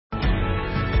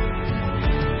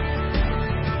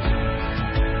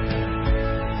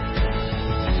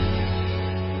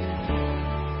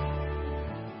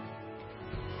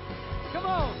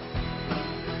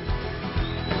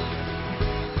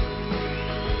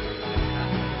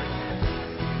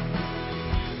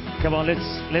Come on,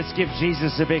 let's give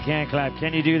Jesus a big hand clap.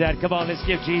 Can you do that? Come on, let's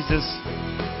give Jesus.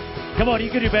 Come on,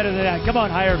 you can do better than that. Come on,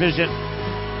 Higher Vision.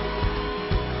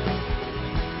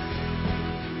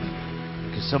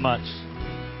 Thank you so much.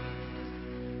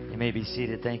 You may be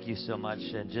seated. Thank you so much.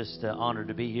 And just honored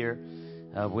to be here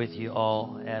with you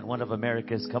all at one of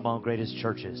America's, come on, greatest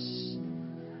churches.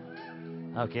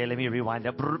 Okay, let me rewind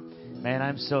up. Man,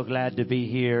 I'm so glad to be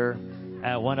here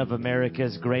at one of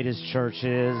America's greatest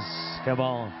churches. Come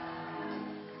on.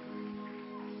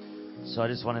 So I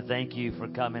just want to thank you for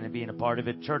coming and being a part of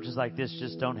it. Churches like this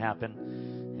just don't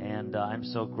happen. And I'm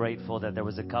so grateful that there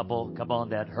was a couple, come on,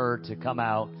 that heard to come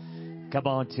out. Come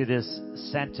on to this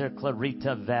Santa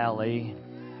Clarita Valley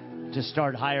to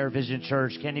start Higher Vision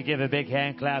Church. Can you give a big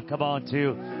hand clap? Come on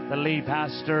to the lead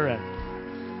pastor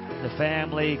and the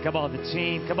family. Come on, the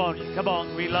team. Come on, come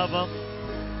on. We love them.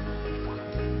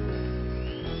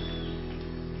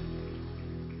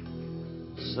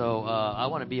 So I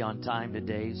want to be on time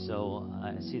today, so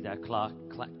I see that clock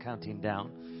counting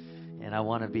down, and I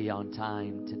want to be on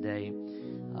time today.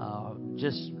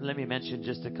 Just let me mention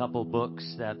just a couple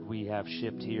books that we have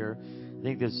shipped here. I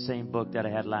think this is the same book that I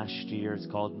had last year. It's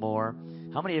called More.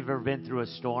 How many have ever been through a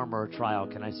storm or a trial?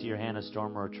 Can I see your hand, a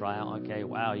storm or a trial? Okay,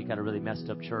 wow, you got a really messed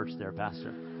up church there,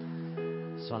 Pastor.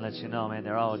 Just want to let you know, man,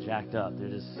 they're all jacked up. They're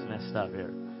just messed up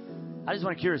here. I just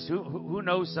want to curious, who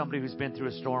knows somebody who's been through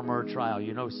a storm or a trial?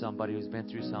 You know somebody who's been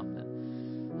through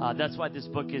something. That's why this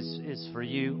book is for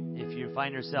you. If you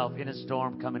find yourself in a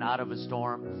storm, coming out of a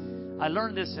storm. I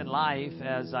learned this in life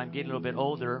as I'm getting a little bit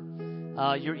older.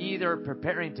 You're either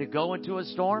preparing to go into a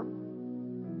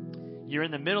storm, you're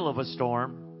in the middle of a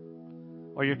storm,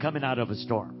 or you're coming out of a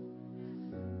storm.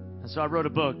 And so I wrote a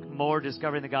book, More,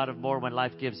 Discovering the God of More When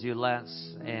Life Gives You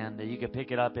Less. And you can pick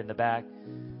it up in the back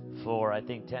for, I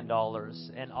think,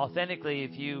 $10. And authentically,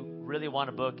 if you really want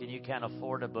a book and you can't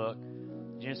afford a book,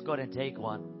 just go ahead and take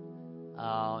one.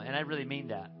 And I really mean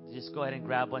that. Just go ahead and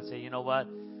grab one and say, you know what?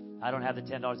 I don't have the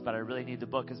 $10, but I really need the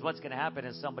book. Because what's going to happen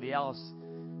is somebody else,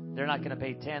 they're not going to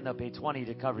pay 10, they'll pay 20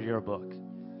 to cover your book.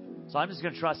 So I'm just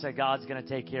going to trust that God's going to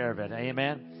take care of it.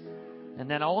 Amen? And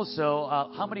then also,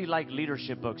 how many like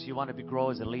leadership books? You want to grow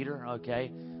as a leader?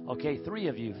 Okay. Okay, 3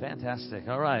 of you. Fantastic.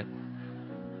 All right.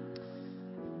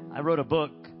 I wrote a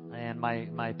book, and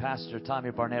my pastor,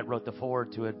 Tommy Barnett, wrote the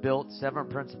foreword to it, Built 7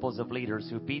 Principles of Leaders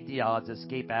Who Beat the Odds,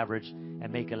 Escape Average,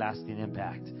 and Make a Lasting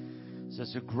Impact. So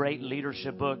it's a great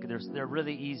leadership book. They're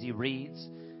really easy reads,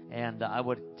 and I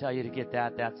would tell you to get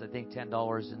that. That's, I think,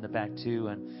 $10 in the back, too.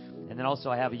 And then also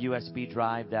I have a USB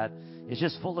drive that is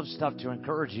just full of stuff to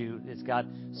encourage you. It's got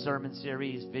sermon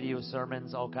series, video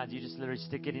sermons, all kinds. You just literally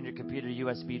stick it in your computer,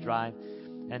 USB drive,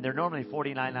 and they're normally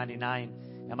 $49.99.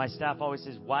 And my staff always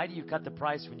says, why do you cut the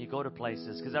price when you go to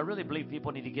places? Because I really believe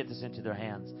people need to get this into their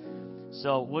hands.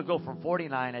 So we'll go from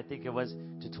 $49, I think it was,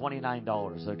 to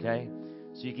 $29, okay?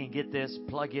 So you can get this,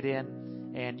 plug it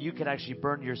in, and you can actually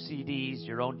burn your CDs,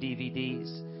 your own DVDs,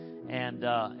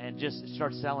 and just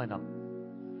start selling them.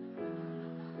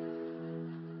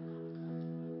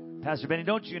 Pastor Benny,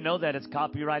 don't you know that it's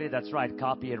copyrighted? That's right,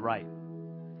 copy it right.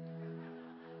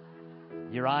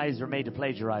 Your eyes are made to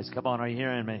plagiarize. Come on, are you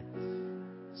hearing me?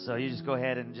 So you just go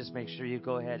ahead and just make sure you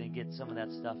go ahead and get some of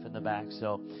that stuff in the back.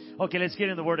 So, okay, let's get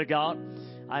into the Word of God.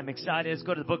 I'm excited. Let's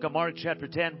go to the book of Mark chapter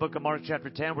 10. Book of Mark chapter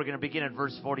 10. We're going to begin at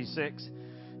verse 46.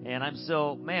 And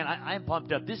I'm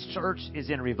pumped up. This church is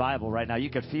in revival right now. You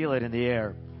can feel it in the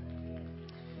air.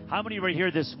 How many were here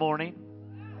this morning?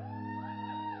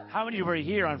 How many were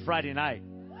here on Friday night?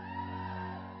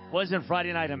 Wasn't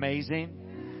Friday night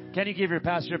amazing? Can you give your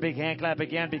pastor a big hand clap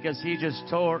again? Because he just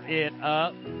tore it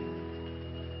up.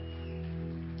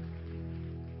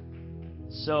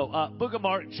 So, book of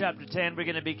Mark, chapter 10, we're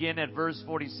going to begin at verse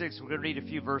 46. We're going to read a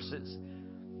few verses.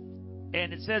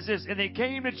 And it says this, and they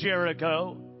came to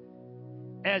Jericho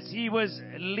as he was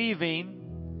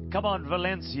leaving, come on,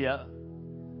 Valencia,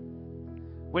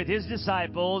 with his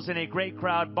disciples and a great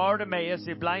crowd. Bartimaeus,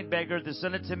 a blind beggar, the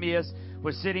son of Timaeus,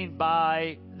 was sitting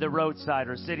by the roadside,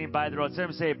 or sitting by the road.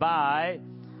 Somebody say, by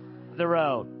the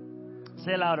road.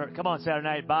 Say it louder. Come on, Saturday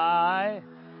night. By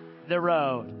the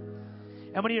road.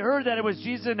 And when he heard that it was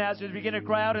Jesus of Nazareth, he began to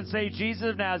cry out and say,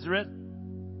 Jesus of Nazareth,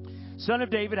 Son of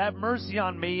David, have mercy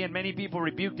on me. And many people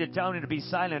rebuked him, telling him to be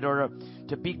silent or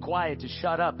to be quiet, to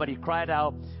shut up. But he cried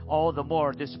out all the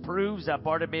more. This proves that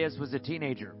Bartimaeus was a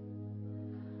teenager.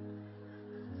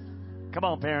 Come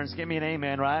on, parents, give me an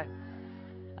amen, right?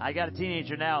 I got a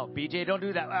teenager now. BJ, don't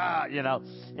do that.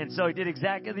 And so he did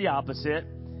exactly the opposite,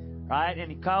 right? And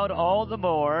he called all the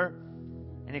more.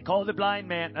 And he called the blind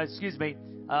man,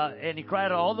 and he cried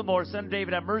out all the more, Son of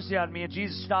David, have mercy on me. And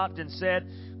Jesus stopped and said,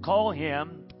 call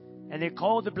him. And they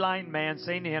called the blind man,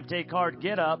 saying to him, take heart,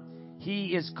 get up.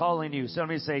 He is calling you.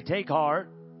 Somebody say, take heart.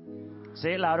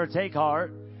 Say it louder, take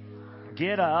heart.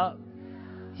 Get up.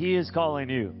 He is calling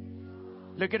you.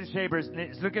 Look at his neighbors.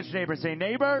 Look at your neighbor. Say,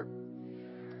 neighbor.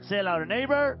 Say it louder,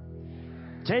 neighbor.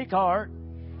 Take heart.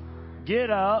 Get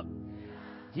up.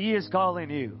 He is calling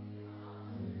you.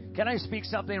 Can I speak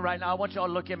something right now? I want you all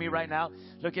to look at me right now.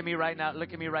 Look at me right now.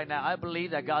 Look at me right now. I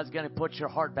believe that God's going to put your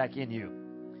heart back in you.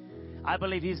 I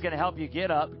believe He's going to help you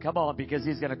get up. Come on, because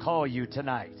He's going to call you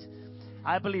tonight.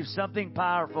 I believe something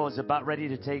powerful is about ready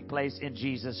to take place in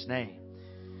Jesus' name.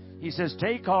 He says,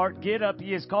 take heart, get up.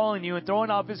 He is calling you. And throwing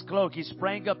off his cloak, he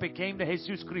sprang up and came to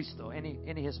Jesus Cristo. Any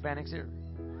Hispanics here?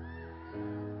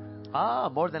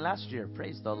 More than last year.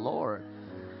 Praise the Lord.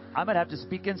 I might have to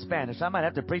speak in Spanish. I might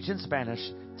have to preach in Spanish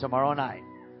tomorrow night.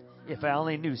 If I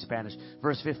only knew Spanish.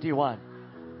 Verse 51.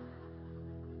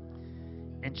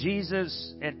 And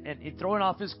Jesus, and throwing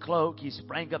off his cloak, he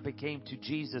sprang up and came to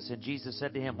Jesus. And Jesus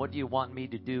said to him, what do you want me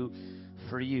to do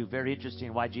for you? Very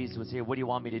interesting why Jesus was here. What do you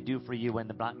want me to do for you when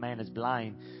the man is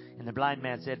blind? And the blind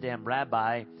man said to him,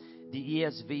 Rabbi, the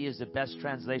ESV is the best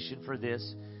translation for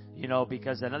this,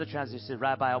 because another translation said,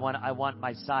 Rabbi, I want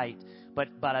my sight. But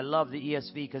I love the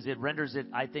ESV because it renders it,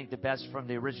 I think, the best from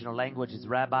the original language. It's,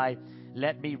 Rabbi,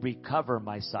 let me recover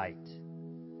my sight.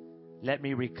 Let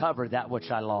me recover that which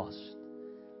I lost.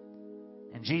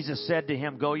 And Jesus said to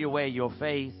him, go your way, your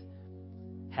faith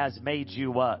has made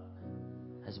you what?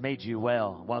 Has made you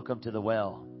well. Welcome to the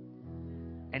well.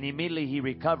 And immediately he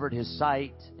recovered his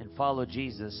sight and followed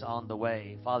Jesus on the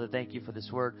way. Father, thank you for this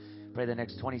word. Pray the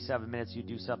next 27 minutes you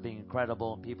do something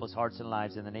incredible in people's hearts and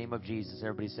lives. In the name of Jesus,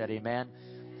 everybody said amen.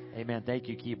 Amen. Thank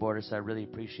you, keyboardist. I really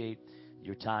appreciate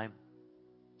your time.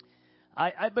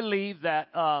 I believe that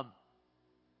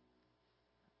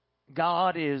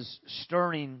God is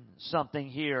stirring something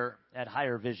here at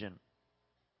Higher Vision.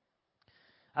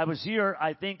 I was here,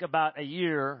 I think, about a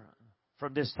year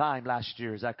from this time last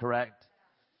year. Is that correct?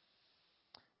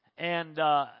 And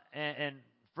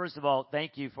first of all,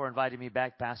 thank you for inviting me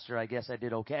back, Pastor. I guess I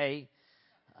did okay.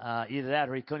 Either that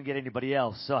or he couldn't get anybody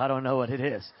else, so I don't know what it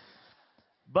is.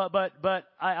 But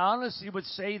I honestly would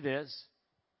say this,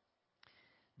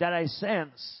 that I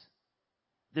sense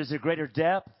there's a greater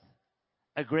depth,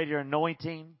 a greater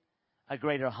anointing, a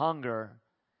greater hunger,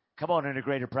 come on, and a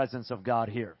greater presence of God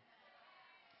here.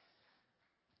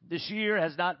 This year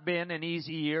has not been an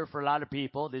easy year for a lot of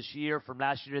people. This year, from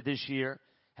last year to this year,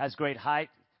 has great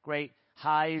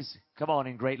highs, come on,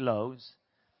 and great lows.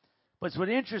 But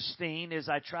what's interesting is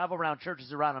I travel around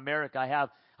churches around America. I have,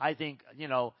 I think,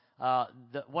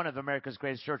 one of America's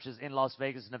greatest churches in Las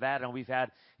Vegas, Nevada, and we've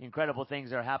had incredible things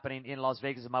that are happening in Las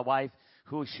Vegas. And my wife,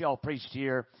 who she preached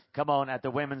here, come on, at the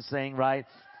women's thing, right?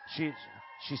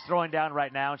 She's throwing down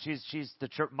right now. She's the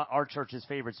our church's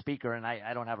favorite speaker, and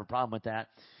I don't have a problem with that.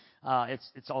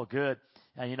 It's all good.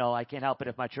 I can't help it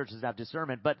if my churches have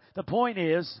discernment. But the point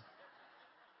is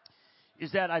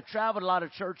that I've traveled a lot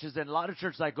of churches, and a lot of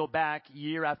churches I go back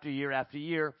year after year after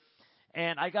year.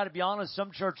 And I got to be honest,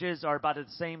 some churches are about at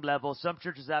the same level. Some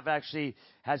churches have actually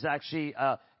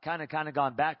kind of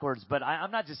gone backwards. But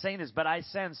I'm not just saying this, but I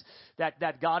sense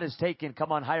that God has taken,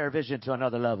 come on, Higher Vision to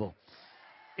another level.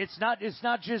 It's not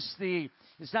just the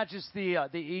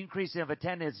increase of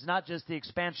attendance. It's not just the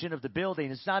expansion of the building.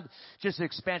 It's not just the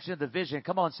expansion of the vision.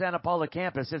 Come on, Santa Paula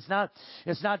campus. It's not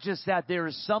just that. There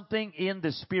is something in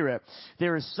the Spirit.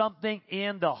 There is something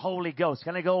in the Holy Ghost.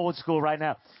 Can I go old school right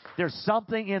now? There's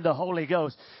something in the Holy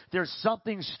Ghost. There's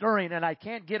something stirring, and I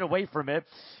can't get away from it.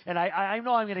 And I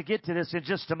know I'm going to get to this in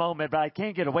just a moment, but I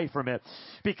can't get away from it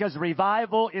because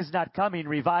revival is not coming.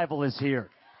 Revival is here.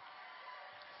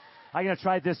 I'm going to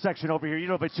try this section over here.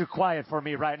 You're a bit too quiet for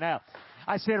me right now.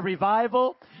 I said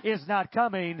revival is not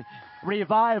coming.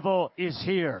 Revival is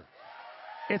here.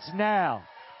 It's now.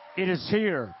 It is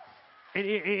here. It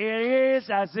is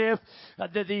as if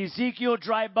the Ezekiel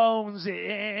dry bones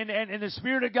and the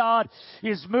Spirit of God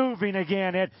is moving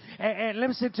again. And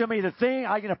listen to me,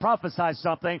 I'm going to prophesy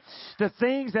something. The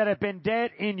things that have been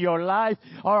dead in your life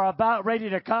are about ready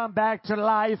to come back to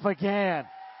life again.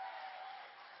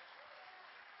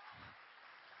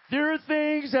 There are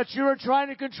things that you are trying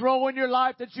to control in your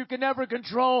life that you can never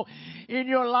control in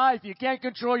your life. You can't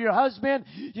control your husband.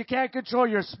 You can't control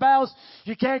your spouse.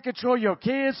 You can't control your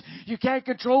kids. You can't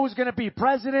control who's going to be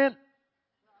president.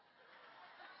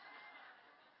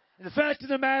 And the fact of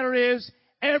the matter is,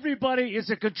 everybody is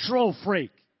a control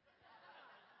freak.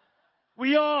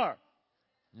 We are.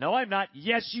 No, I'm not.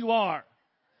 Yes, you are.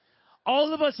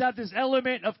 All of us have this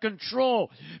element of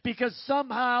control because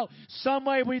somehow, some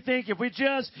way we think if we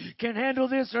just can handle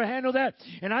this or handle that.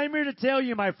 And I'm here to tell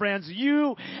you, my friends,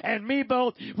 you and me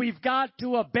both, we've got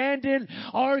to abandon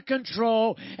our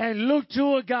control and look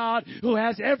to a God who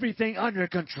has everything under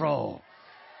control.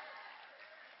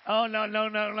 Oh,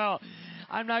 no.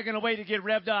 I'm not going to wait to get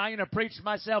revved up. I'm going to preach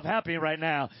myself happy right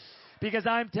now. Because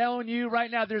I'm telling you right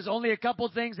now, there's only a couple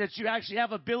things that you actually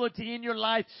have ability in your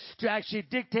life to actually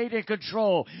dictate and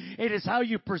control. It is how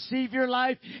you perceive your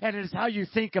life, and it is how you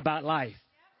think about life.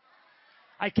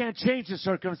 I can't change the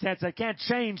circumstance. I can't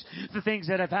change the things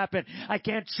that have happened. I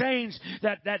can't change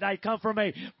that I come from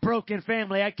a broken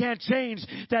family. I can't change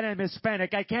that I'm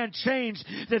Hispanic. I can't change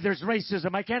that there's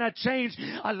racism. I cannot change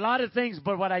a lot of things,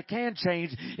 but what I can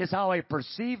change is how I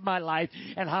perceive my life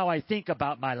and how I think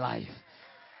about my life.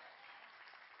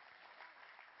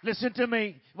 Listen to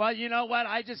me. Well, you know what?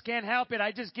 I just can't help it.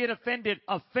 I just get offended.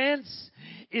 Offense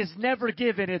is never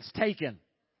given. It's taken.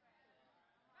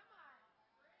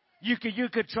 You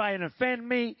could try and offend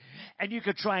me, and you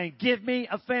could try and give me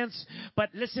offense. But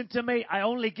listen to me. I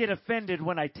only get offended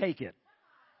when I take it.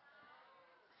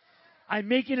 I'm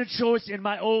making a choice in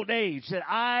my old age that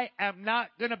I am not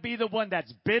going to be the one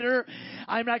that's bitter.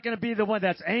 I'm not going to be the one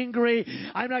that's angry.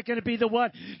 I'm not going to be the one.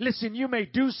 Listen, you may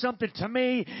do something to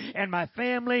me and my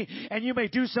family, and you may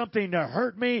do something to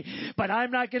hurt me, but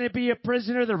I'm not going to be a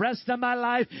prisoner the rest of my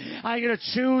life. I'm going to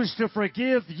choose to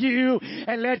forgive you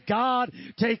and let God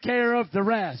take care of the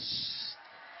rest.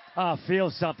 I feel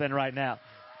something right now.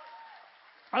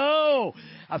 Oh,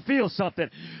 I feel something.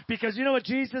 Because you know what,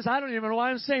 Jesus, I don't even know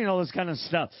why I'm saying all this kind of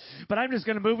stuff. But I'm just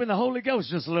going to move in the Holy Ghost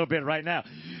just a little bit right now.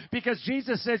 Because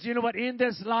Jesus says, you know what, in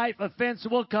this life offense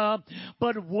will come,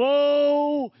 but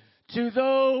woe to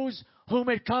those whom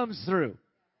it comes through.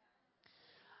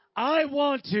 I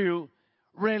want to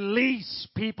release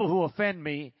people who offend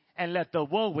me and let the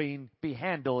woeing be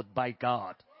handled by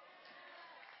God.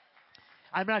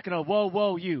 I'm not going to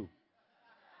woe you.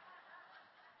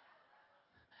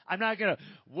 I'm not going to,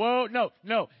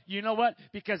 no. You know what?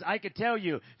 Because I could tell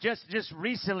you, just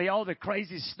recently, all the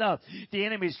crazy stuff the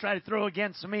enemy's trying to throw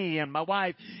against me and my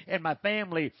wife and my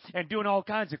family and doing all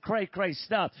kinds of crazy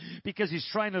stuff because he's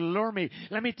trying to lure me.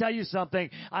 Let me tell you something.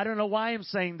 I don't know why I'm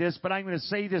saying this, but I'm going to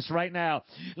say this right now.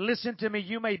 Listen to me.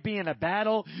 You may be in a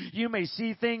battle. You may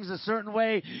see things a certain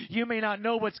way. You may not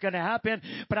know what's going to happen,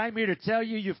 but I'm here to tell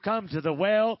you, you've come to the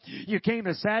well. You came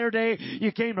to Saturday.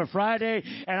 You came to Friday.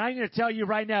 And I'm going to tell you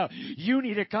right now, you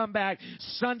need to come back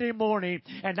Sunday morning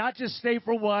and not just stay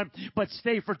for one, but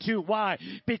stay for two. Why?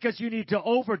 Because you need to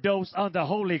overdose on the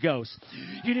Holy Ghost.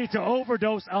 You need to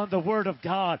overdose on the Word of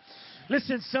God.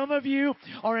 Listen, some of you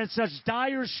are in such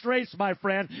dire straits, my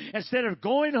friend, instead of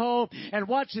going home and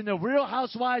watching the Real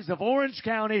Housewives of Orange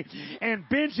County and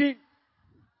binging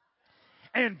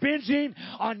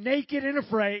on Naked and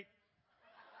Afraid.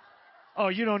 Oh,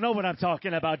 you don't know what I'm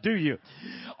talking about, do you?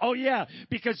 Oh, yeah,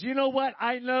 because you know what?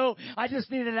 I know I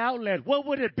just need an outlet. What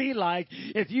would it be like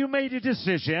if you made a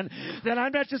decision that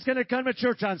I'm not just going to come to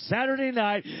church on Saturday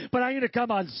night, but I'm going to come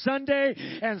on Sunday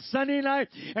and Sunday night?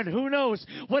 And who knows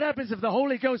what happens if the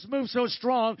Holy Ghost moves so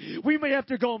strong, we may have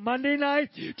to go Monday night,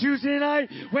 Tuesday night,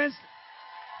 Wednesday.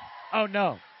 Oh,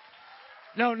 no.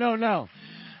 No.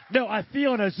 No, I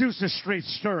feel an Azusa Street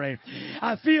stirring.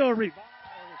 I feel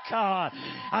God,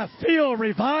 I feel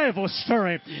revival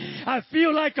stirring. I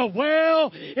feel like a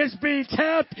well is being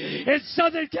tapped in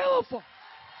Southern California.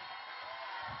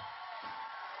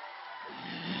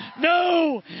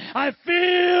 No, I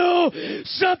feel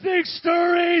something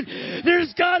stirring.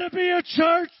 There's got to be a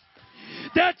church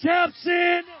that taps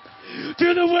in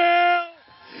to the well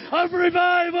of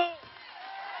revival.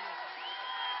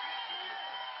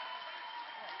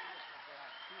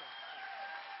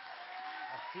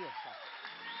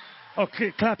 Oh,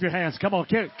 clap your hands. Come on,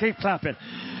 keep clapping.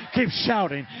 Keep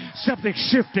shouting. Something's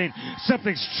shifting.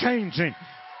 Something's changing.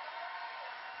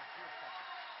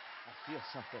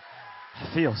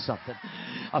 I feel something.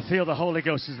 I feel the Holy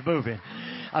Ghost is moving.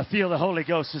 I feel the Holy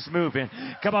Ghost is moving.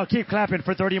 Come on, keep clapping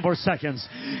for 30 more seconds.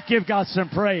 Give God some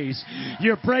praise.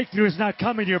 Your breakthrough is not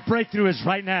coming. Your breakthrough is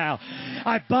right now.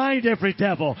 I bind every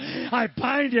devil. I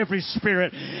bind every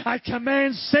spirit. I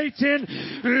command Satan,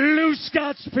 loose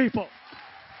God's people.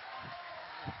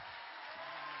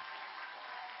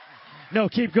 No,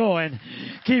 keep going.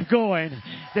 Keep going.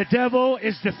 The devil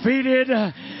is defeated.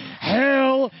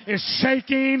 Hell is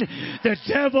shaking. The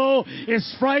devil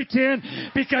is frightened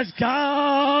because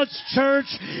God's church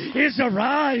is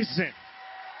arising.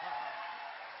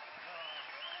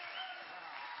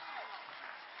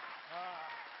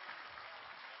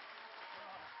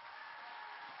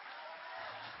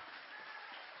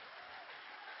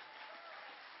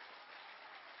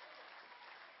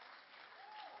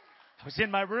 I was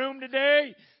in my room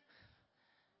today.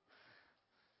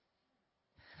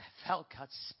 I felt God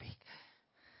speak.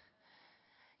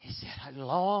 He said, I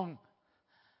long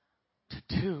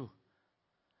to do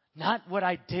not what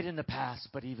I did in the past,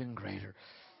 but even greater.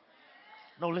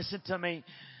 No, listen to me.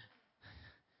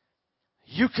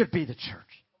 You could be the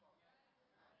church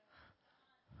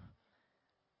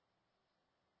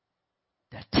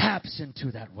that taps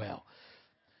into that well.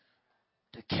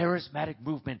 The charismatic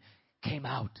movement came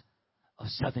out of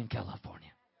Southern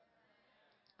California.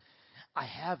 I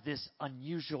have this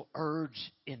unusual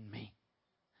urge in me.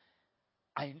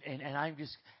 I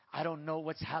don't know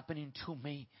what's happening to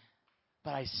me,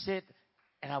 but I sit,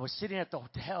 and I was sitting at the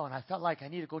hotel, and I felt like I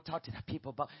need to go talk to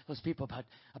those people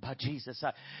about Jesus.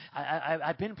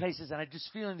 I've been places, and I just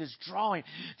feeling this drawing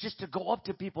just to go up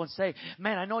to people and say,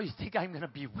 man, I know you think I'm going to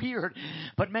be weird,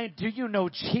 but man, do you know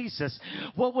Jesus?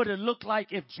 What would it look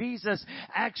like if Jesus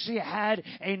actually had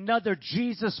another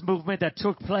Jesus movement that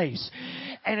took place?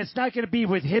 And it's not going to be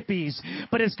with hippies,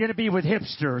 but it's going to be with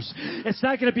hipsters. It's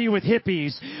not going to be with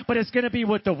hippies, but it's going to be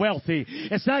with the wealthy.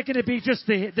 It's not going to be just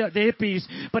the hippies,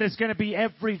 but it's going to be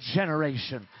every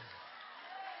generation.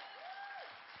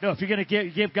 No, if you're going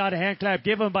to give God a hand clap,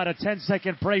 give him about a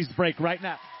 10-second praise break right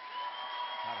now.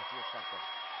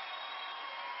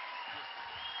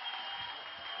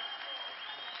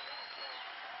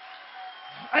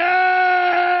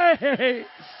 Hey!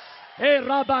 Hey,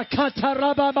 Rabakata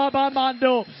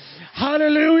Rabababamando.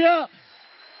 Hallelujah.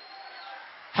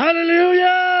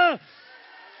 Hallelujah.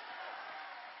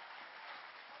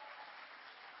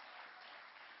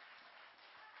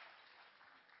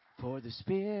 For the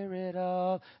Spirit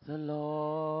of the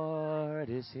Lord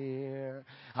is here.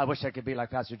 I wish I could be like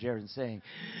Pastor Jared and sing.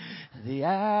 The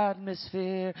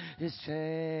atmosphere is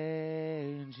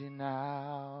changing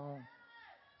now.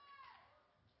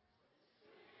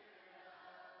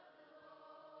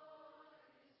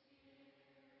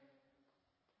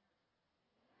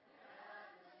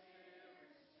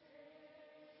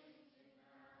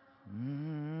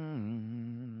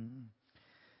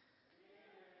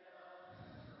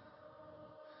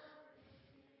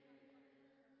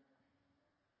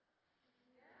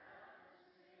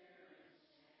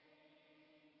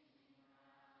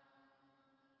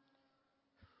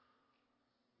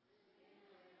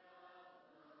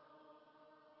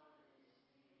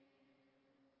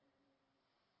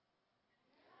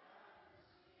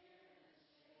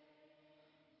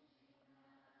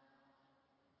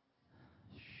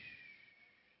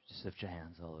 Just lift your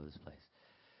hands all over this place.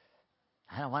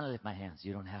 I don't want to lift my hands.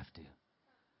 You don't have to.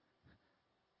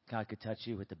 God could touch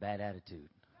you with a bad attitude.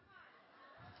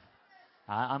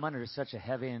 I'm under such a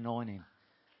heavy anointing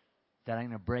that I'm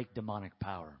going to break demonic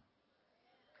power.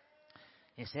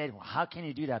 He said, well, how can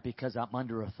you do that? Because I'm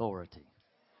under authority.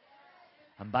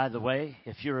 And by the way,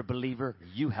 if you're a believer,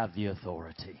 you have the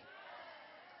authority.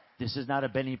 This is not a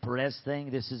Benny Perez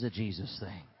thing. This is a Jesus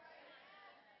thing.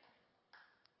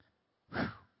 Whew.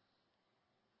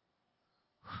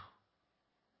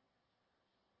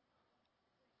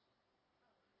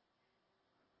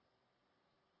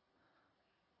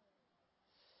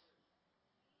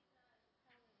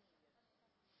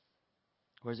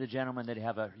 Where's the gentleman that you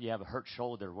have a hurt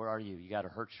shoulder? Where are you? You got a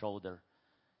hurt shoulder.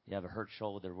 You have a hurt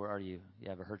shoulder. Where are you? You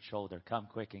have a hurt shoulder. Come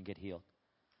quick and get healed.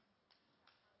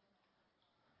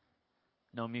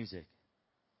 No music.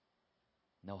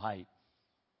 No hype.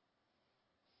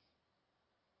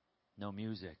 No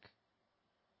music.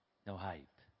 No hype.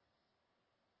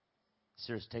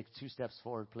 Sirs, take 2 steps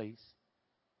forward, please.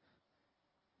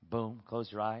 Boom.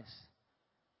 Close your eyes.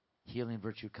 Healing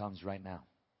virtue comes right now.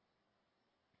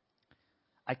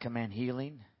 I command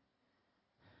healing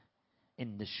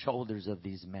in the shoulders of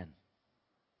these men.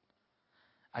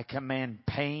 I command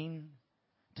pain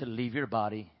to leave your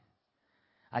body.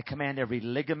 I command every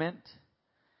ligament.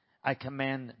 I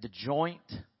command the joint.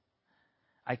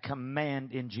 I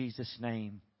command in Jesus'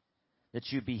 name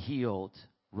that you be healed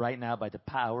right now by the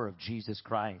power of Jesus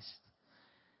Christ.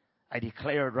 I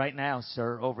declare it right now,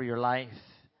 sir, over your life.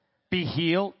 Be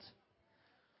healed.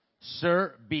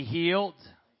 Sir, be healed.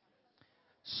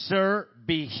 Sir,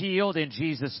 be healed in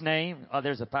Jesus' name. Oh,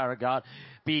 there's the power of God.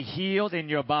 Be healed in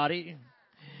your body.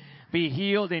 Be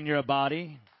healed in your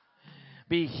body.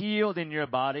 Be healed in your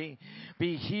body.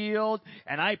 Be healed.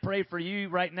 And I pray for you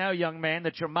right now, young man,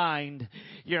 that your mind,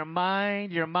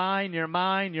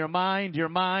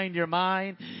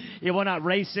 it will not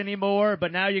race anymore,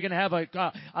 but now you're going to have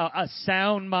a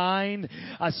sound mind,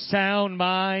 a sound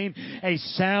mind, a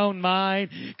sound mind.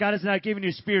 God is not giving you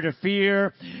a spirit of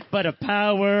fear, but a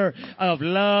power of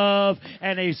love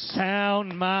and a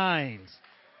sound mind.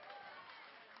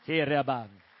 Here, Rabban.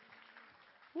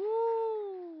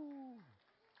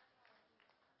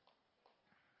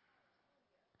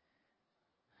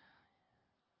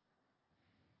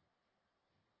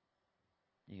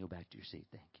 to your seat.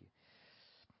 Thank you.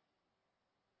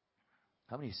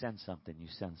 How many sense something? You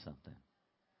sense something.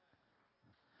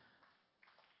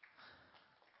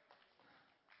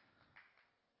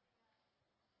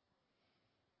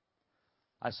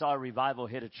 I saw a revival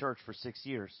hit a church for 6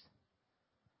 years.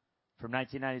 From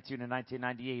 1992 to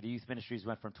 1998, the youth ministries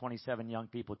went from 27 young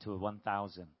people to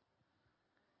 1,000.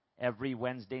 Every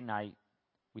Wednesday night,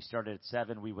 we started at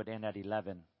 7, we would end at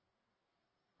 11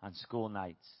 on school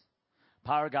nights.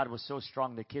 Power of God was so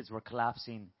strong, the kids were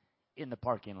collapsing in the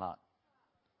parking lot.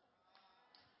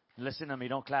 Listen to me,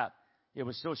 don't clap. It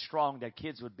was so strong that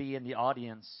kids would be in the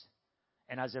audience,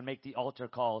 and as they make the altar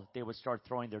call, they would start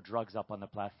throwing their drugs up on the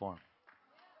platform.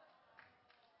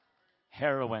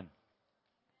 Heroin,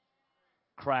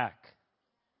 crack.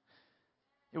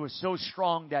 It was so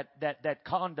strong that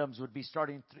condoms would be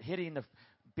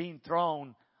being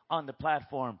thrown on the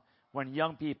platform when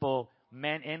young people,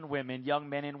 young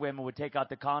men and women would take out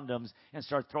the condoms and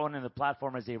start throwing in the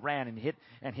platform as they ran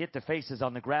and hit the faces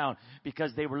on the ground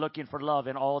because they were looking for love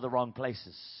in all the wrong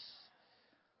places.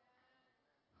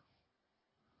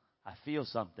 I feel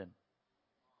something.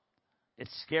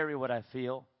 It's scary what I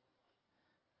feel.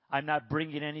 I'm not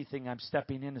bringing anything. I'm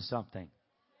stepping into something.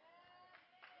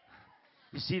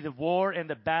 You see, the war and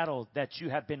the battle that you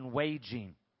have been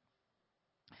waging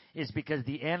is because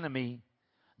the enemy,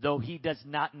 though he does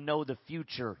not know the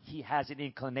future, he has an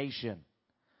inclination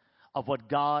of what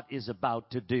God is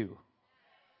about to do.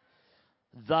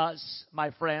 Thus,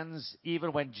 my friends,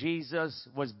 even when Jesus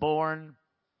was born,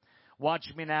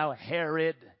 watch me now,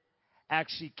 Herod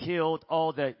actually killed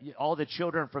all the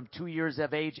children from 2 years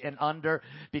of age and under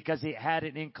because he had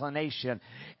an inclination.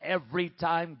 Every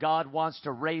time God wants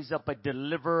to raise up a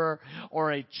deliverer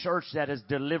or a church that is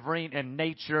delivering in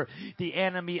nature, the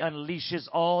enemy unleashes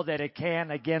all that it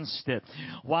can against it.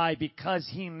 Why? Because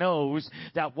he knows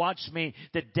that, watch me,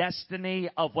 the destiny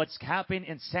of what's happening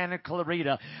in Santa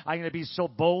Clarita, I'm going to be so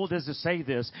bold as to say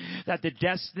this, that the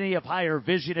destiny of Higher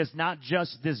Vision is not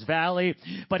just this valley,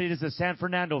 but it is the San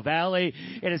Fernando Valley.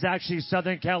 It is actually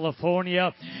Southern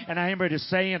California. And I am here to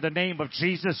say, in the name of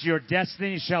Jesus, your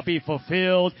destiny shall be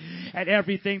fulfilled. And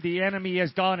everything the enemy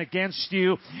has gone against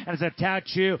you and has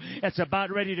attacked you, it's about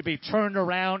ready to be turned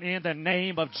around in the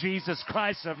name of Jesus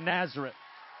Christ of Nazareth.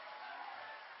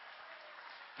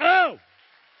 Oh!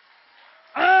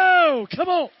 Oh! Come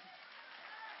on!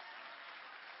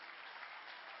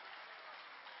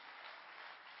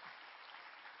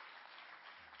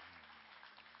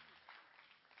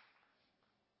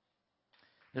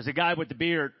 There's a guy with the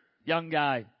beard, young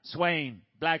guy, swaying,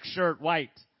 black shirt,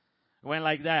 white. You went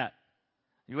like that.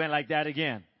 You went like that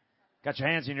again. Got your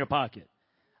hands in your pocket.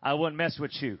 I wouldn't mess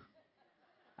with you.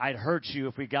 I'd hurt you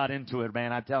if we got into it,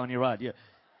 man. I'm telling you what. You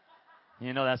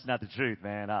know that's not the truth,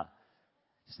 man.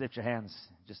 Just lift your hands.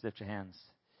 Just lift your hands.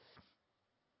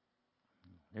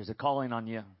 There's a calling on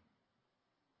you.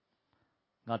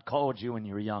 God called you when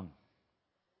you were young.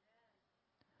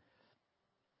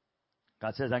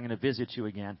 God says, I'm going to visit you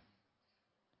again.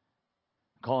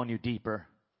 I'm calling you deeper.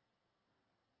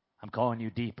 I'm calling you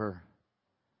deeper.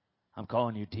 I'm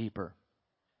calling you deeper.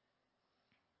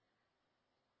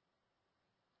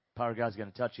 Power of God's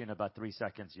going to touch you in about 3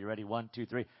 seconds. You ready? 1, 2,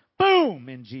 3. Boom!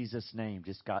 In Jesus' name.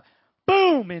 Just got.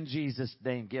 Boom! In Jesus'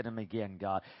 name. Get him again,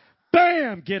 God.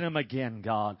 Bam! Get him again,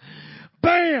 God.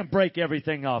 Bam! Break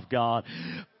everything off, God.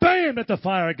 Bam! Let the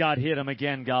fire of God hit him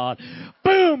again, God.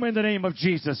 Boom! In the name of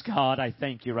Jesus, God. I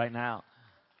thank you right now.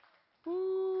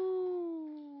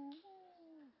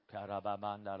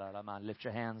 Lift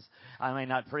your hands. I may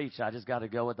not preach. I just got to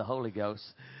go with the Holy Ghost.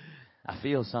 I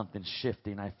feel something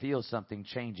shifting. I feel something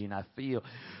changing. I feel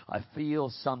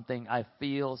something. I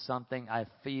feel something. I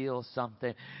feel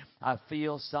something. I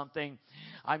feel something.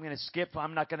 I'm going to skip.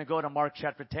 I'm not going to go to Mark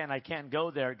chapter 10. I can't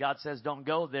go there. God says don't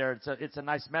go there. It's a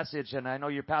nice message, and I know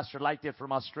your pastor liked it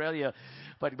from Australia,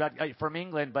 but from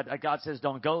England, but God says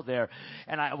don't go there.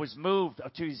 And I was moved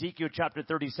to Ezekiel chapter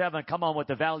 37. Come on, with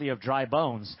the valley of dry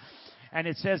bones. And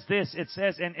it says this, it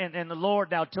says, and the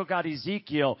Lord now took out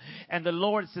Ezekiel, and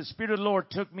the Spirit of the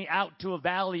Lord took me out to a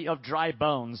valley of dry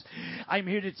bones. I'm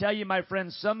here to tell you, my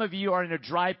friends, some of you are in a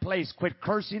dry place. Quit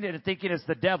cursing it and thinking it's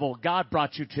the devil. God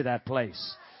brought you to that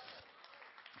place.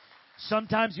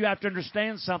 Sometimes you have to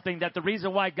understand something, that the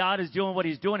reason why God is doing what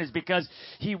He's doing is because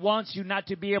He wants you not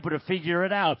to be able to figure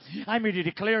it out. I'm here to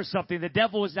declare something. The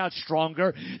devil is not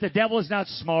stronger. The devil is not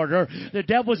smarter. The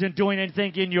devil isn't doing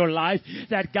anything in your life.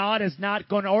 That God is not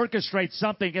going to orchestrate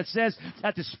something. It says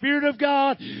that the Spirit of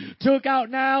God took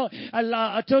out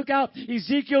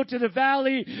Ezekiel to the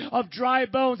valley of dry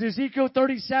bones. Ezekiel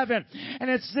 37. And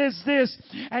it says this.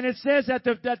 And it says that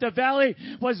the valley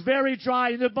was very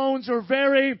dry, and the bones were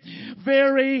very,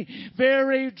 very,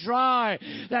 very dry.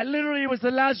 That literally was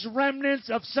the last remnants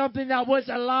of something that was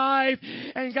alive.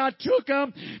 And God took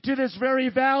him to this very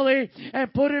valley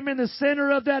and put him in the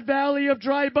center of that valley of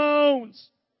dry bones.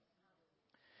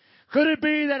 Could it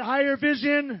be that higher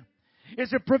vision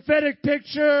is a prophetic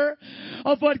picture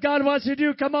of what God wants to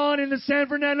do? Come on, in the San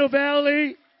Fernando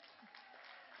Valley.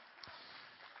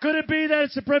 Could it be that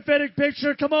it's a prophetic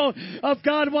picture, come on, of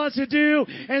God wants to do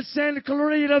in Santa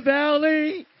Clarita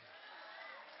Valley?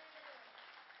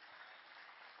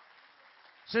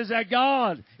 Says that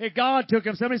God took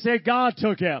him. Somebody say God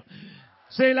took him.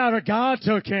 Say louder, God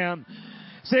took him.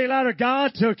 Say louder,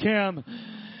 God took him.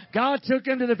 God took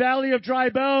him to the valley of dry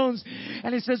bones.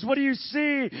 And He says, what do you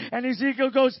see? And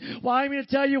Ezekiel goes, well, I'm going to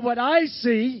tell you what I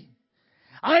see.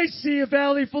 I see a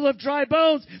valley full of dry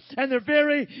bones, and they're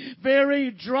very,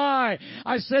 very dry.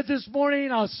 I said this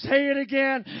morning, I'll say it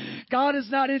again, God is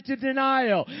not into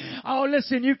denial. Oh,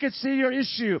 listen, you can see your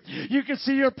issue. You can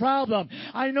see your problem.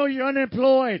 I know you're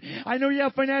unemployed. I know you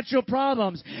have financial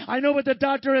problems. I know what the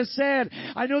doctor has said.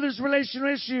 I know there's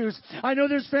relational issues. I know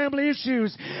there's family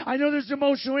issues. I know there's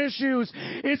emotional issues.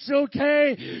 It's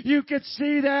okay. You can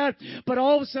see that. But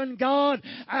all of a sudden, God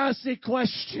asks a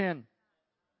question.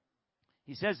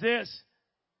 He says this.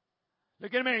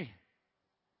 Look at me.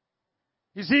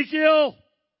 Ezekiel,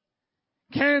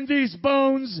 can these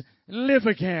bones live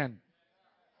again?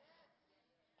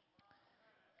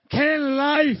 Can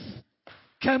life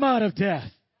come out of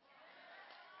death?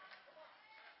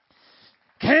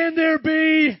 Can there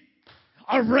be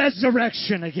a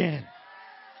resurrection again?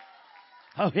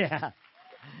 Oh, yeah.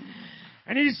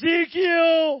 And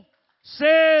Ezekiel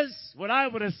says what I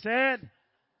would have said.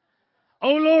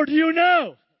 Oh, Lord, you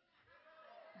know.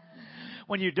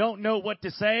 When you don't know what to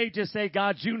say, just say,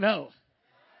 God, you know.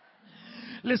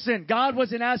 Listen, God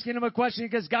wasn't asking him a question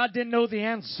because God didn't know the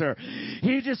answer.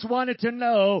 He just wanted to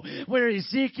know where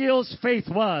Ezekiel's faith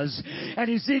was. And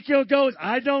Ezekiel goes,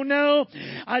 I don't know.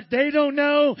 They don't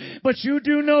know. But you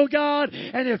do know, God.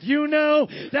 And if you know,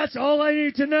 that's all I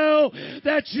need to know.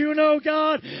 That you know,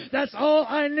 God. That's all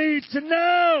I need to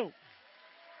know.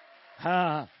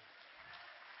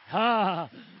 Oh.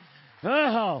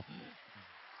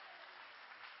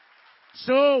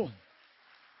 So,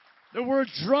 the word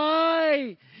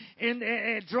dry,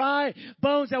 in dry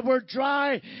bones, that word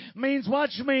dry means,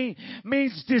 watch me,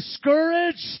 means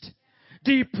discouraged,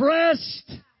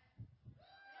 depressed.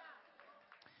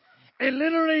 It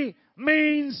literally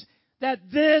means that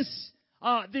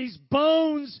these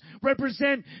bones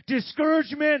represent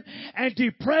discouragement and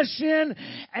depression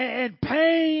and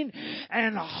pain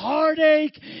and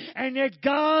heartache. And yet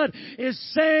God is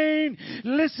saying,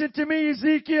 listen to me,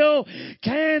 Ezekiel,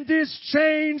 can this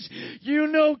change? You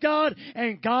know God.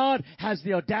 And God has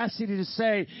the audacity to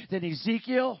say, then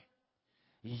Ezekiel,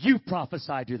 you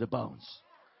prophesy to the bones.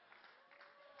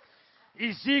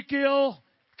 Ezekiel,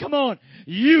 come on,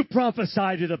 you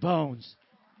prophesy to the bones.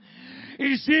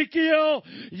 Ezekiel,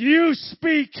 you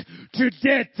speak to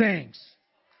dead things.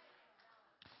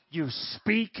 You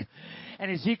speak.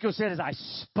 And Ezekiel said, as I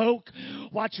spoke,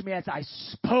 watch me, as I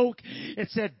spoke, it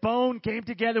said bone came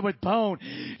together with bone.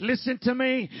 Listen to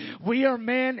me. We are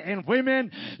men and women.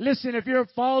 Listen, if you're a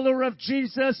follower of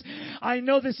Jesus, I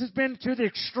know this has been to the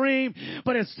extreme,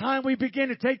 but it's time we begin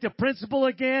to take the principle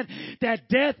again that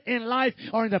death and life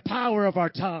are in the power of our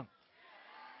tongue.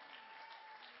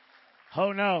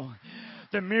 Oh no.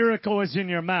 The miracle is in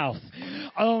your mouth.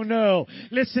 Oh no.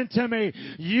 Listen to me.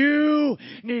 You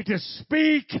need to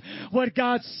speak what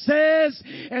God says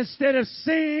instead of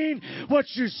seeing what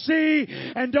you see,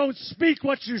 and don't speak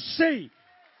what you see.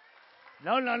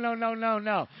 No.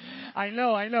 I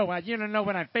know. You don't know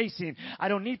what I'm facing. I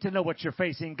don't need to know what you're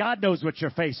facing. God knows what you're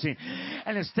facing.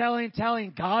 And it's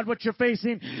telling God what you're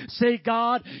facing. Say,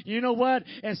 God, you know what?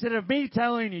 Instead of me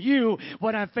telling you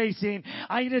what I'm facing,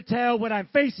 I need to tell what I'm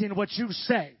facing what you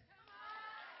say.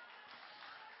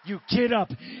 You get up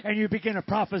and you begin to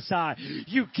prophesy.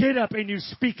 You get up and you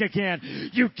speak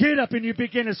again. You get up and you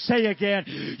begin to say again.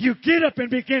 You get up and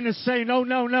begin to say, no,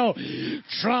 no, no.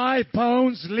 Dry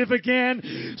bones live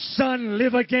again. Son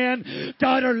live again.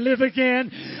 Daughter live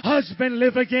again. Husband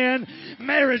live again.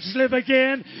 Marriage live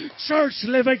again. Church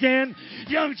live again.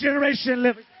 Young generation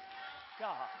live again.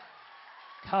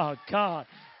 God.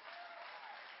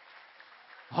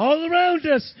 All around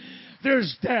us,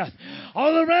 there's death.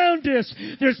 All around us,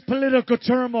 there's political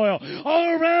turmoil. All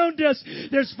around us,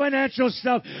 there's financial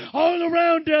stuff. All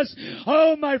around us,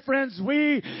 oh, my friends,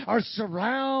 we are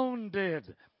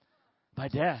surrounded by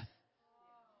death.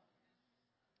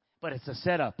 But it's a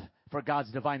setup for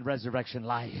God's divine resurrection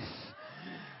life.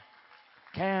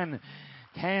 Can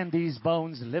these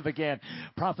bones live again?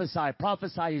 Prophesy,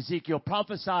 Ezekiel.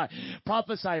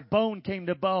 Prophesy. Bone came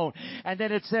to bone. And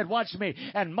then it said, watch me,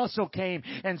 and muscle came,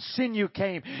 and sinew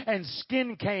came, and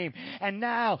skin came. And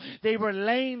now they were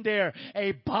laying there,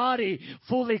 a body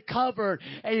fully covered,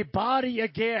 a body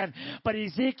again. But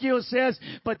Ezekiel says,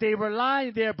 but they were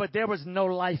lying there, but there was no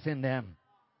life in them.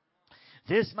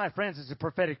 This, my friends, is a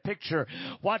prophetic picture,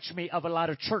 watch me, of a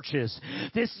lot of churches.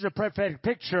 This is a prophetic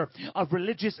picture of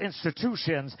religious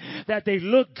institutions that they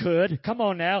look good. Come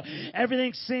on now.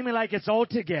 Everything's seeming like it's all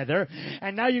together.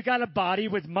 And now you got a body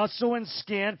with muscle and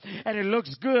skin, and it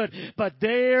looks good. But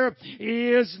there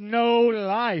is no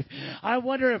life. I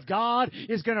wonder if God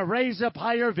is going to raise up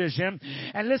higher vision.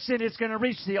 And listen, it's going to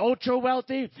reach the ultra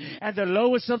wealthy and the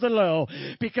lowest of the low.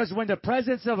 Because when the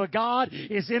presence of a God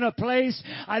is in a place,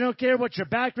 I don't care what your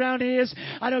background is.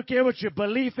 I don't care what your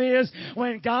belief is.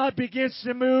 When God begins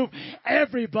to move,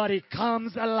 everybody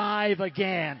comes alive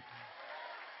again.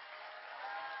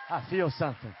 I feel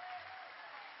something.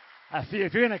 I feel,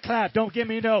 if you're going to clap, don't give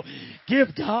me no. Give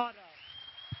God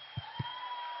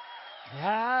a... The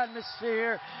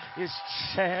atmosphere is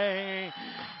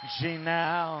changing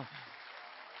now.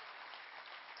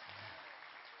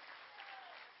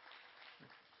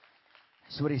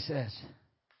 That's what he says.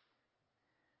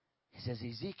 He says,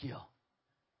 Ezekiel.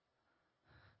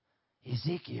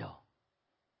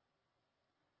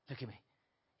 Look at me.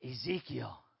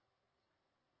 Ezekiel.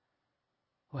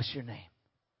 What's your name?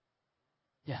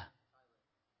 Yeah.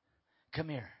 Come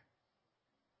here.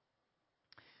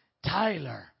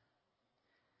 Tyler.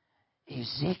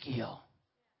 Ezekiel.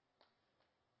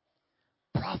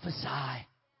 Prophesy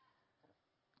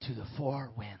to the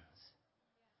four winds.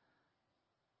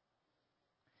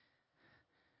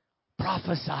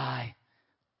 Prophesy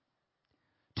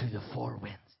to the four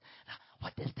winds. Now,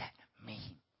 what does that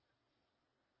mean?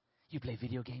 You play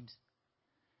video games?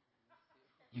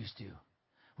 Used to.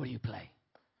 What do you play?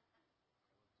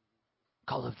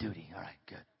 Call of Duty. All right,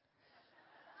 good.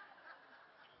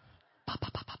 Pop,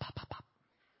 pop, pop, pop, pop, pop, pop.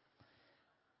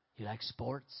 You like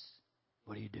sports?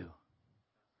 What do?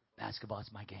 Basketball's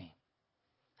my game.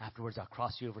 Afterwards, I'll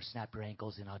cross you over, snap your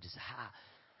ankles, and I'll just,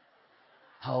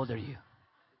 How old are you?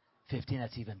 15,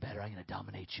 that's even better. I'm going to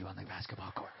dominate you on the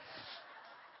basketball court.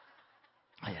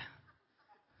 Oh, yeah.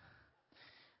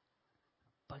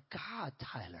 But God,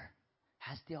 Tyler,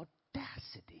 has the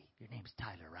audacity. Your name's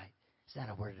Tyler, right? Is that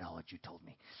a word at all what you told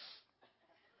me?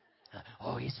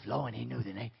 He's flowing. He knew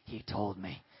the name. He told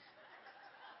me.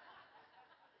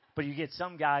 But you get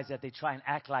some guys that they try and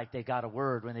act like they got a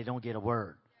word when they don't get a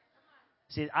word.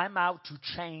 See, I'm out to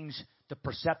change the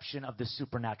perception of the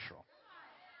supernatural.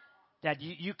 That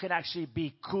you can actually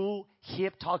be cool,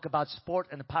 hip, talk about sport,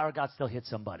 and the power of God still hit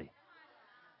somebody.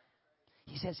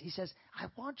 He says, I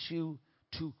want you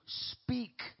to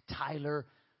speak, Tyler,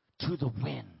 to the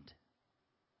wind.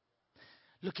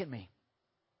 Look at me.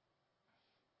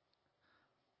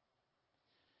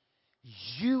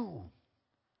 You,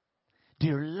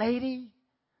 dear lady,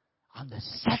 on the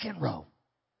second row,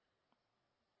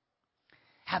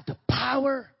 have the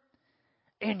power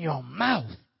in your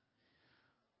mouth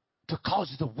to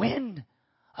cause the wind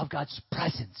of God's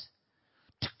presence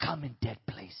to come in dead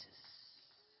places.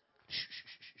 Shh, shh,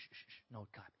 shh, shh, shh, shh. No,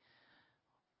 God.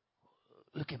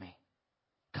 Look at me.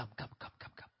 Come. Look,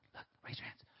 raise your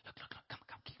hands. Look.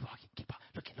 Come. Keep walking.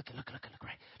 Look,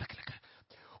 right.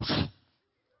 Look.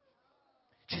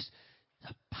 Just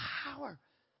the power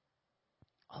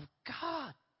of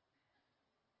God.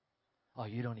 Oh,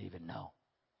 you don't even know.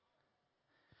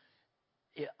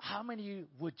 How many of you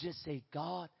would just say,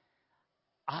 God,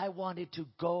 I wanted to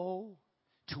go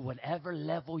to whatever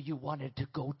level you wanted to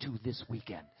go to this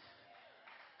weekend?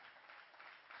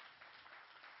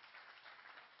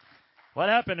 What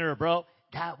happened to her, bro?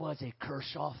 That was a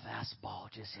Kershaw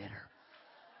fastball. Just hit her.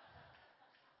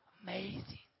 Amazing.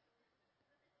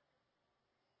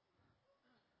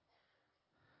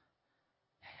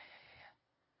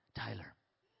 Tyler,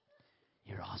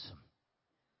 you're awesome.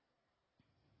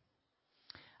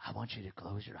 I want you to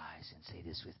close your eyes and say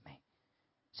this with me.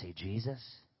 Say, Jesus,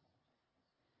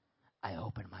 I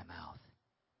open my mouth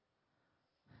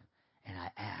and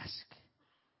I ask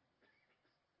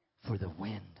for the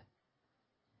wind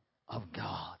of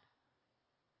God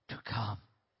to come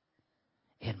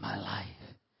in my life.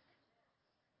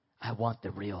 I want the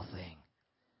real thing.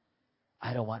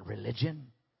 I don't want religion.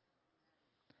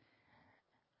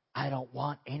 I don't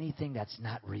want anything that's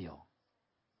not real.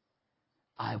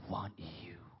 I want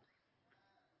you.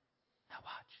 Now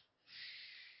watch.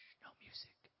 Shh, no music.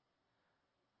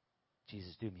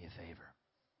 Jesus, do me a favor.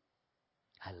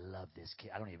 I love this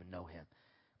kid. I don't even know him,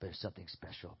 but there's something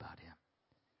special about him.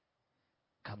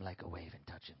 Come like a wave and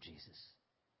touch him, Jesus.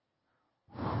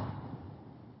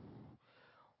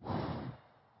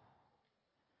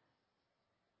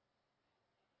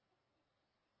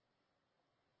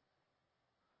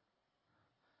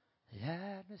 The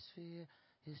atmosphere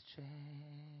is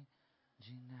changing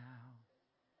now.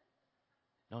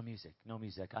 No music, no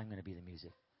music. I'm going to be the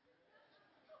music.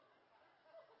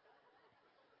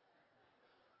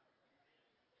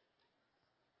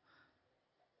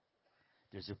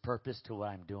 There's a purpose to what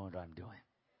I'm doing.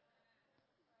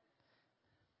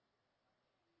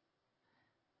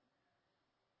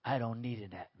 I don't need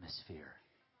an atmosphere.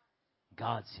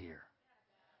 God's here.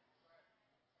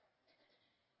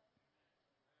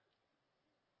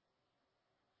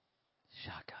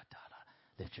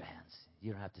 Lift your hands.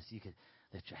 You don't have to see. You can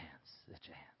lift your hands. Lift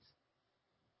your hands.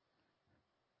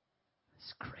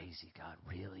 It's crazy, God.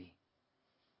 Really?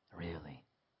 Really?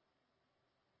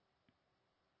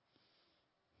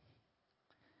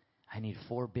 I need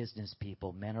 4 business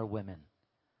people, men or women,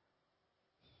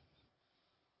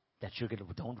 that you're going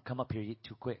to, don't come up here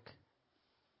too quick,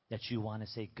 that you want to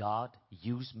say, God,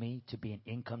 use me to be an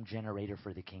income generator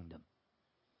for the kingdom.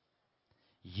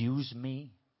 Use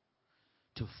me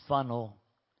to funnel.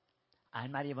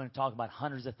 I'm not even going to talk about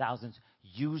hundreds of thousands.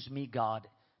 Use me, God.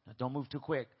 Now, don't move too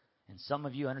quick. And some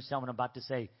of you understand what I'm about to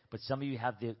say, but some of you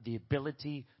have the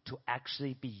ability to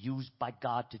actually be used by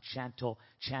God to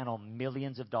channel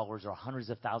millions of dollars or hundreds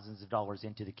of thousands of dollars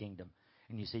into the kingdom.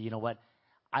 And you say, you know what?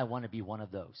 I want to be one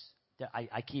of those.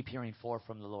 I keep hearing 4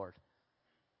 from the Lord.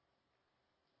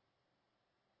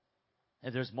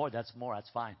 If there's more, that's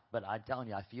fine. But I'm telling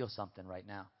you, I feel something right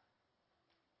now.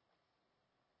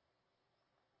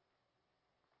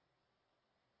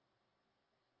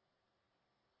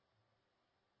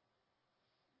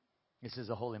 This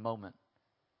is a holy moment.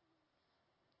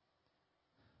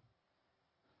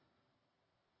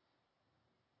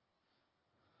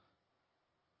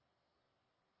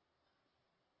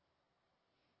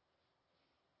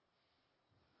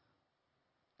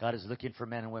 God is looking for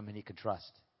men and women He can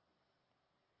trust.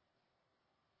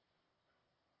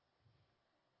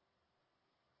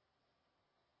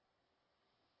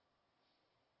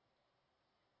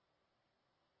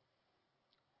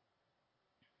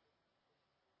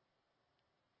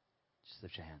 Just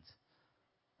lift your hands.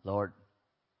 Lord,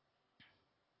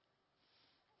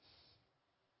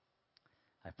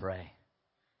 I pray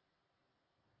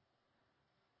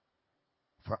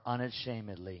for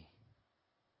unashamedly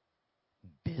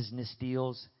business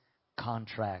deals,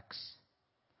 contracts,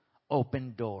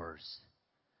 open doors,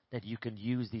 that you can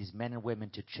use these men and women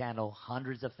to channel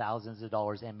hundreds of thousands of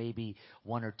dollars, and maybe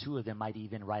 1 or 2 of them might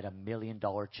even write $1 million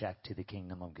check to the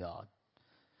kingdom of God.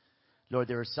 Lord,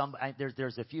 there's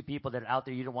a few people that are out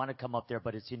there. You don't want to come up there,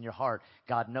 but it's in your heart.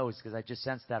 God knows, because I just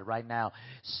sense that right now.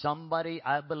 Somebody,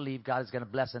 I believe God is going to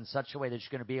bless in such a way that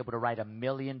you're going to be able to write $1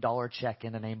 million check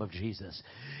in the name of Jesus.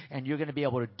 And you're going to be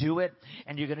able to do it,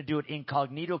 and you're going to do it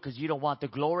incognito, because you don't want the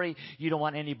glory. You don't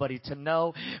want anybody to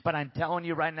know. But I'm telling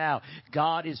you right now,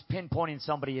 God is pinpointing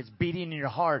somebody. It's beating in your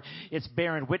heart. It's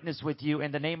bearing witness with you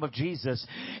in the name of Jesus.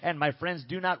 And my friends,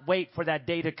 do not wait for that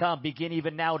day to come. Begin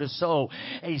even now to sow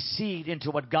a seed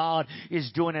into what God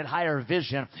is doing at Higher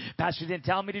Vision. Pastor didn't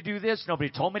tell me to do this.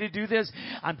 Nobody told me to do this.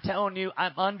 I'm telling you,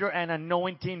 I'm under an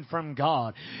anointing from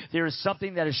God. There is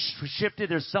something that has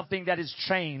shifted. There's something that has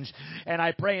changed. And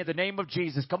I pray in the name of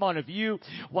Jesus. Come on, if you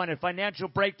want a financial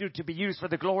breakthrough to be used for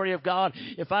the glory of God,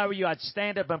 if I were you, I'd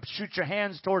stand up and shoot your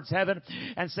hands towards heaven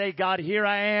and say, God, here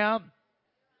I am.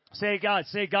 Say,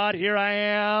 God, here I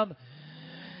am.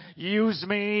 Use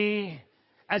me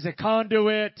as a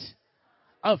conduit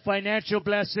of financial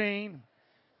blessing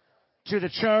to the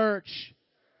church,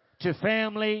 to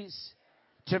families,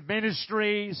 to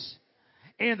ministries.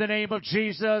 In the name of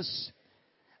Jesus,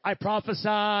 I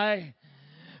prophesy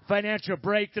financial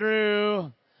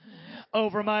breakthrough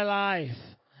over my life.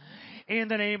 In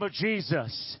the name of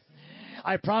Jesus,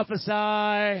 I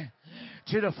prophesy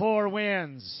to the four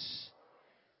winds.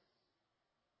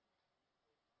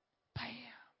 Bam.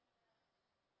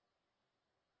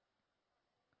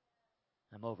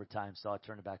 I'm over time, so I'll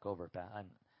turn it back over.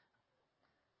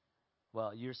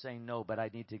 Well, you're saying no, but I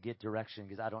need to get direction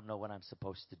because I don't know what I'm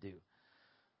supposed to do.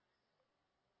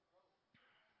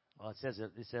 Well, it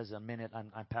says a minute.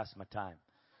 I'm past my time.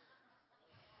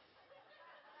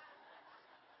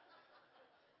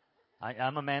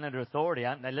 I'm a man under authority.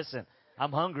 Listen,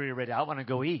 I'm hungry already. I want to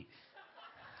go eat.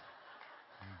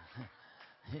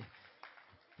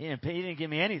 He didn't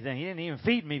give me anything. He didn't even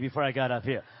feed me before I got up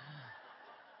here.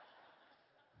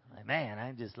 Like, man,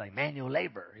 I'm just like manual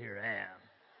labor. Here I am.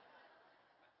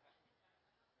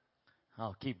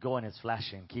 Oh, keep going. It's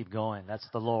flashing. Keep going. That's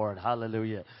the Lord.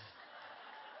 Hallelujah.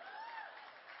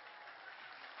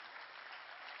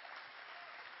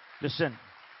 Listen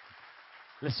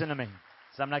to me.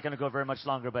 So I'm not going to go very much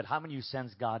longer, but how many of you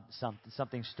sense God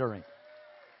something stirring?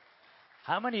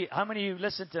 How many of you,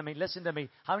 listen to me,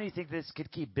 how many of you think this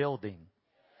could keep building?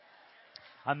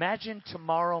 Imagine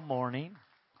tomorrow morning.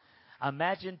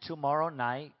 Imagine tomorrow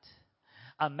night.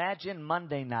 Imagine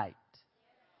Monday night.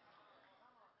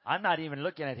 I'm not even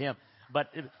looking at him, but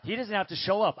he doesn't have to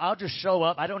show up. I'll just show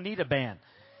up. I don't need a band.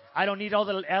 I don't need all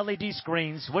the LED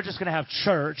screens. We're just going to have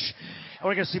church. And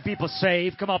we're going to see people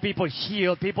saved. Come on, people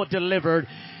healed, people delivered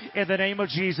in the name of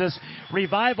Jesus.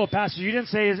 Revival, Pastor, you didn't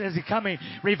say, is it coming?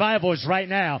 Revival is right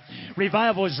now.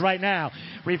 Revival is right now.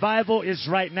 Revival is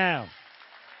right now.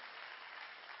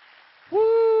 Woo!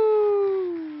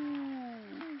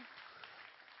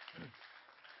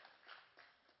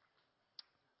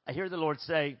 I hear the Lord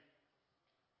say,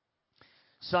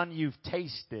 son, you've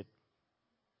tasted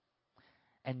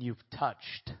and you've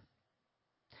touched.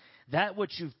 That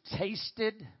which you've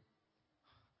tasted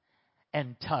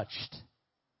and touched,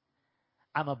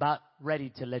 I'm about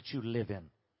ready to let you live in.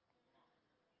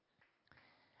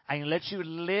 I can let you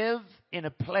live in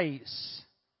a place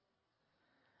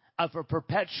of a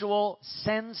perpetual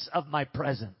sense of my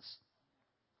presence.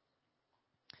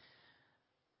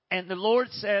 And the Lord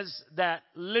says that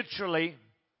literally,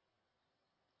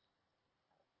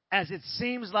 as it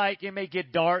seems like it may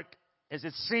get dark, as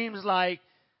it seems like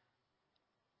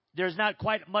there's not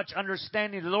quite much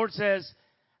understanding, the Lord says,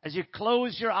 as you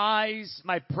close your eyes,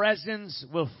 my presence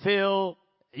will fill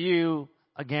you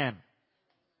again.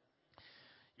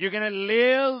 You're going to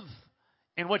live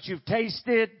in what you've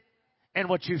tasted and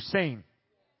what you've seen.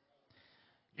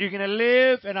 You're going to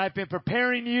live, and I've been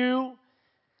preparing you,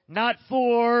 not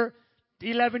for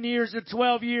 11 years or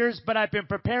 12 years, but I've been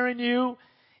preparing you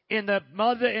in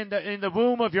the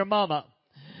womb of your mama.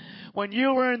 When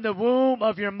you were in the womb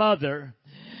of your mother,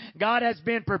 God has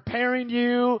been preparing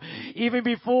you even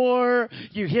before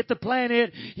you hit the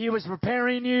planet. He was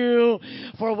preparing you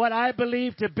for what I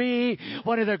believe to be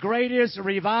one of the greatest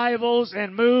revivals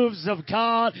and moves of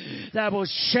God that will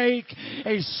shake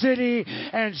a city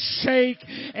and shake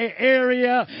an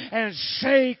area and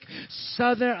shake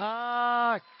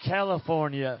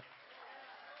California.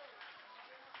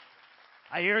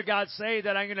 I hear God say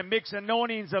that I'm going to mix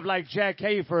anointings of like Jack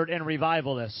Hayford and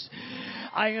revivalists.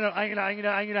 I'm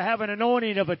gonna have an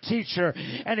anointing of a teacher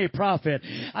and a prophet.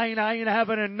 I'm gonna have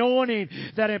an anointing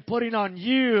that I'm putting on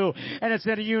you, and it's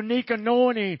a unique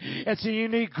anointing. It's a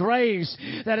unique grace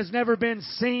that has never been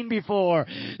seen before.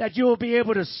 That you will be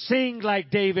able to sing like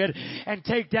David and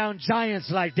take down giants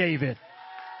like David.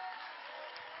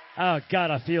 Oh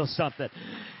God, I feel something.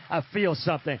 I feel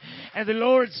something. And the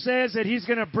Lord says that He's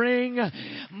going to bring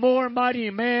more mighty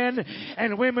men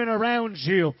and women around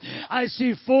you. I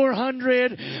see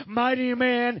 400 mighty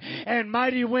men and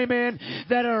mighty women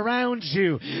that are around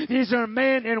you. These are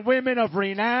men and women of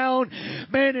renown,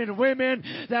 men and women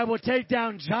that will take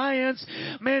down giants,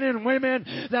 men and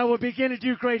women that will begin to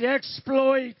do great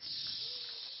exploits.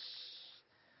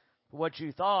 What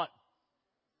you thought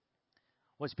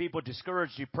was people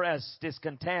discouraged, depressed,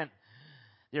 discontent.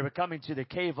 They were coming to the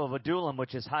cave of Adullam,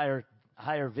 which is higher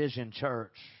vision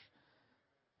church.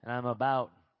 And I'm about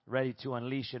ready to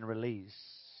unleash and release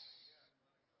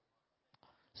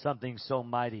something so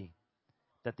mighty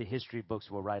that the history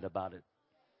books will write about it.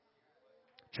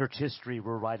 Church history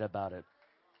will write about it.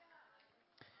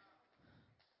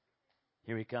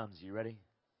 Here he comes. You ready?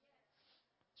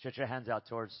 Stretch your hands out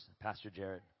towards Pastor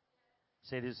Jared.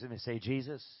 Say this to me. Say,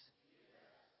 Jesus,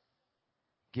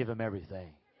 give him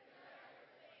everything.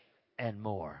 And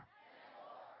more.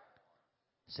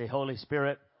 Say, Holy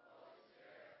Spirit,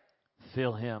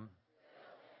 fill him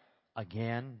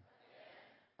again,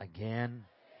 again,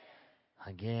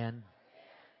 again,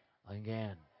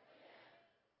 again.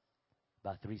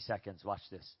 About 3 seconds. Watch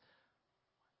this.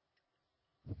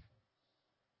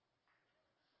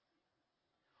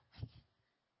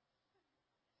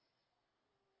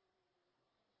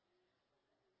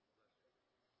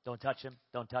 Don't touch him.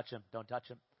 Don't touch him. Don't touch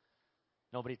him.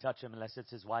 Nobody touch him unless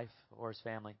it's his wife or his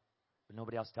family. But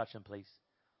nobody else touch him, please.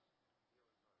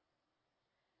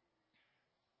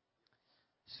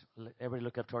 Everybody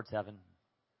look up towards heaven.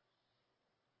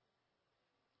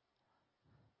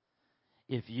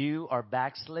 If you are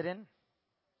backslidden,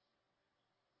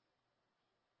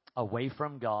 away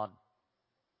from God,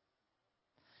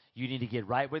 you need to get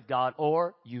right with God,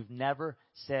 or you've never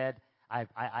said,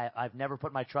 I've never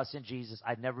put my trust in Jesus.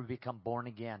 I've never become born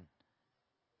again.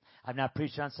 I've not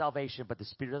preached on salvation, but the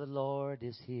Spirit of the Lord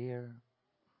is here.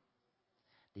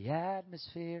 The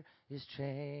atmosphere is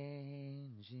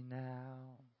changing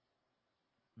now.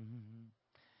 Mm-hmm.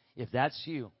 If that's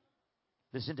you,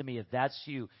 listen to me. If that's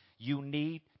you, you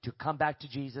need to come back to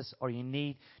Jesus, or you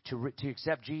need to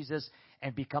accept Jesus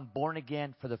and become born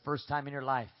again for the first time in your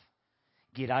life.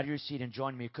 Get out of your seat and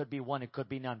join me. It could be one, it could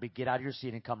be none, but get out of your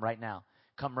seat and come right now.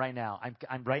 Come right now.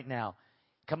 I'm right now.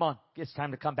 Come on. It's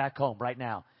time to come back home right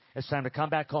now. It's time to come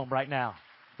back home right now.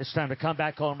 It's time to come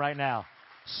back home right now.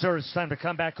 Sir, it's time to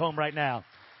come back home right now.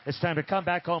 It's time to come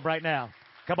back home right now.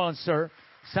 Come on, sir.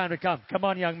 It's time to come. Come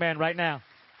on, young man, right now.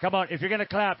 Come on. If you're going to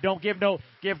clap, don't give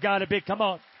God a big, come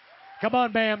on. Come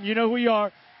on, ma'am. You know who you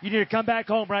are. You need to come back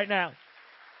home right now.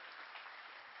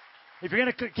 If you're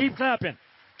going to keep clapping,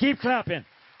 keep clapping,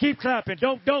 keep clapping.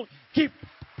 Don't, keep.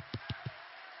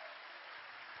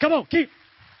 Come on, keep.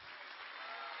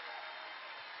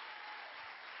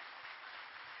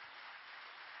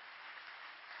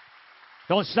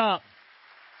 Don't stop.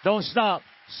 Don't stop.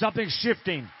 Something's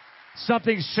shifting.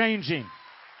 Something's changing.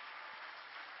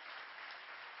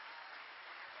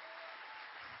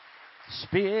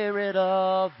 Spirit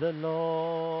of the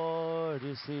Lord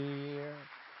is here.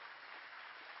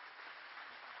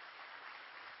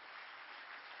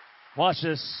 Watch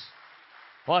this.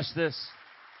 Watch this.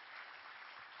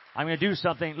 I'm going to do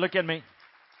something. Look at me.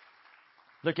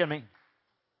 Look at me.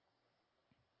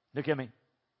 Look at me.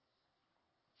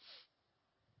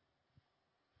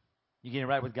 You getting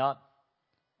right with God?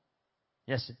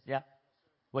 Yes. Yeah.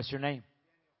 What's your name?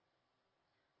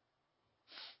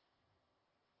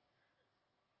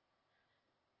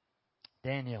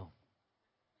 Daniel.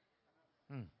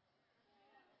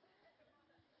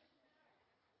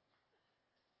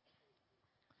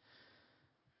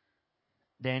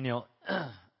 Daniel,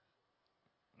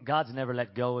 God's never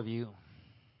let go of you.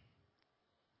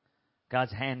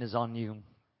 God's hand is on you.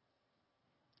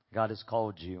 God has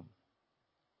called you.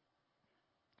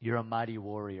 You're a mighty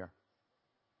warrior.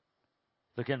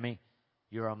 Look at me.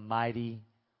 You're a mighty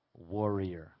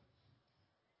warrior.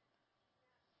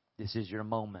 This is your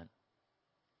moment.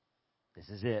 This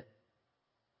is it.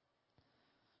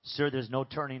 Sir, there's no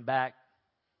turning back.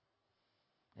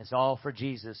 It's all for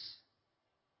Jesus.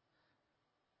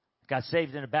 Got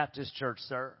saved in a Baptist church,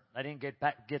 sir. I didn't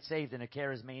get saved in a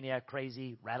charismania,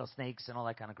 crazy rattlesnakes and all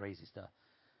that kind of crazy stuff.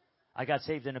 I got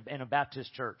saved in a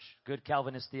Baptist church, good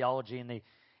Calvinist theology,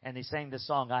 and they sang this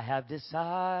song, I have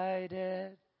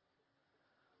decided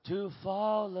to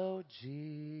follow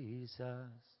Jesus.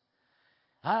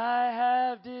 I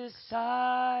have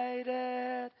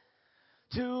decided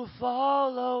to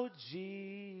follow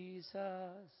Jesus.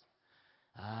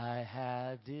 I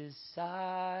have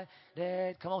decided,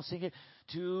 come on, sing it,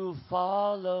 to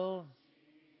follow.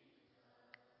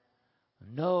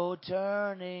 No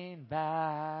turning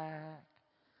back.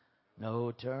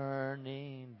 No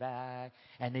turning back.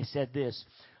 And they said this,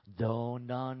 though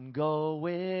none go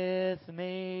with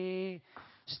me,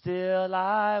 still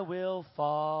I will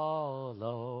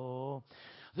follow.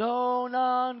 Though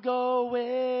none go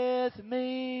with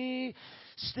me,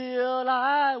 still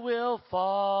I will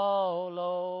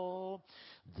follow.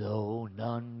 Though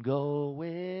none go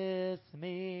with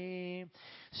me,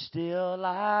 still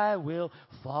I will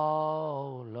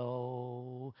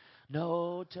follow.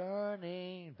 No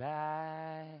turning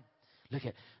back. Look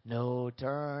at, no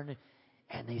turning.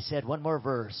 And they said one more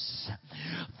verse.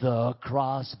 The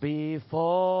cross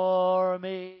before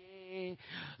me,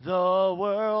 the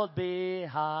world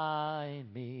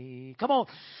behind me. Come on.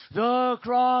 The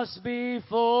cross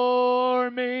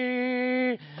before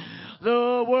me,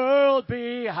 the world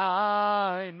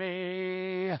behind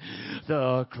me.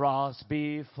 The cross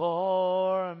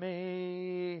before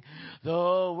me,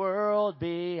 the world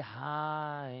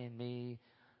behind me.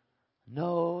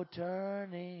 No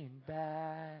turning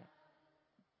back.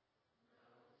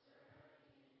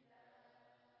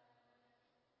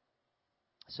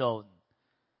 So,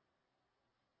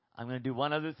 I'm going to do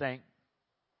one other thing.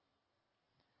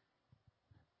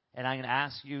 And I'm going to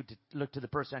ask you to look to the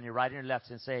person on your right and your left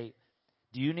and say,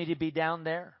 do you need to be down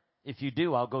there? If you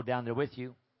do, I'll go down there with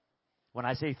you. When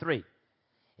I say 3.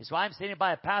 It's why I'm sitting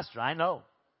by a pastor. I know.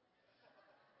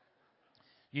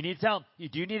 You need to tell them,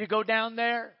 do you need to go down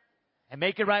there and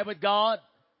make it right with God?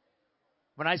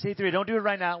 When I say 3, don't do it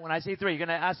right now. When I say 3, you're going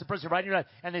to ask the person right in your life,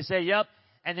 and they say, yep.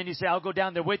 And then you say, I'll go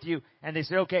down there with you. And they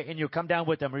say, okay. And you'll come down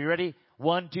with them. Are you ready?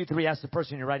 1, 2, 3. Ask the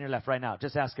person you're right and your left right now.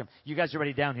 Just ask them. You guys are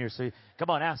already down here. So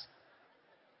come on, ask.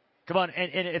 Come on.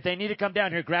 And if they need to come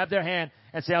down here, grab their hand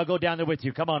and say, I'll go down there with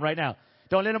you. Come on right now.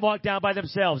 Don't let them walk down by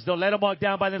themselves. Don't let them walk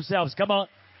down by themselves. Come on.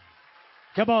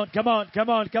 Come on, come on, come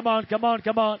on, come on, come on,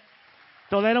 come on.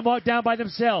 Don't let them walk down by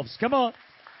themselves. Come on.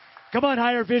 Come on,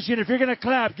 Higher Vision. If you're going to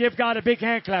clap, give God a big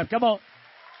hand clap. Come on.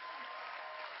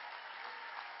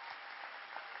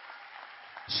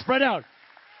 Spread out.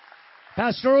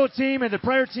 Pastoral team and the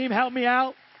prayer team, help me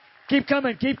out. Keep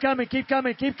coming, keep coming, keep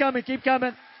coming, keep coming, keep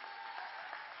coming.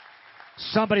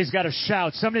 Somebody's got to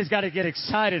shout. Somebody's got to get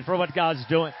excited for what God's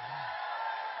doing.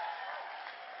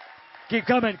 Keep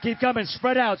coming, keep coming.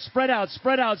 Spread out, spread out,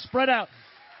 spread out, spread out.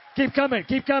 Keep coming,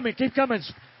 keep coming, keep coming.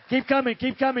 Keep coming,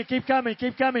 keep coming, keep coming,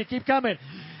 keep coming, keep coming.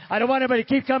 I don't want anybody to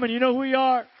keep coming. You know who you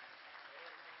are.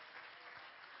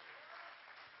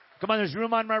 Come on, there's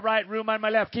room on my right, room on my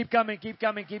left. Keep coming, keep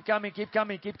coming, keep coming, keep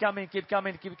coming, keep coming, keep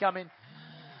coming, keep coming.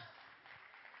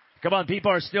 Come on,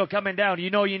 people are still coming down. You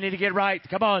know you need to get right.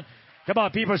 Come on. Come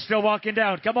on, people are still walking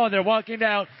down. Come on, they're walking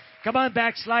down. Come on,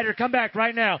 backslider, come back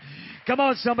right now. Come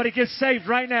on, somebody, get saved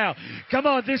right now. Come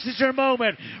on, this is your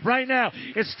moment right now.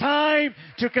 It's time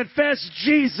to confess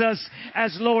Jesus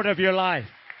as Lord of your life.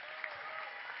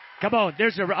 Come on,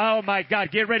 oh my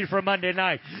God, get ready for Monday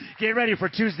night. Get ready for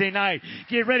Tuesday night.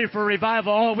 Get ready for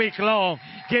revival all week long.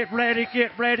 Get ready,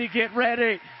 get ready, get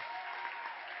ready.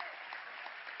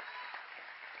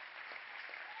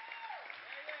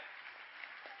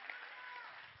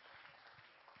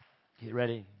 Get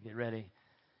ready, get ready.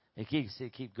 It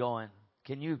keep going.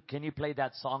 Can you play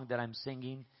that song that I'm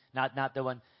singing? Not the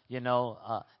one,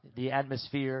 the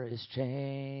atmosphere is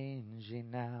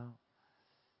changing now.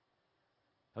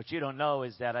 What you don't know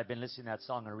is that I've been listening to that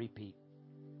song on repeat.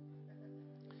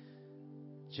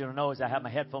 What you don't know is I have my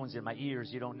headphones in my ears.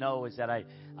 You don't know is that I'm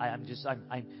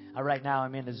right now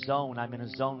I'm in a zone. I'm in a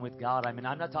zone with God. I'm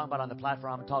not talking about on the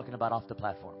platform. I'm talking about off the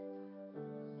platform.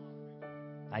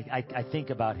 I think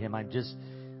about Him.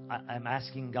 I'm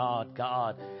asking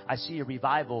God, I see a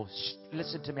revival.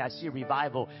 Listen to me. I see a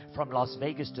revival from Las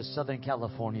Vegas to Southern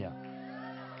California.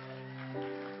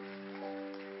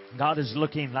 God is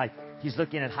looking like He's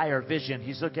looking at Higher Vision.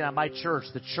 He's looking at my church,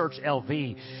 the Church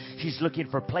LV. He's looking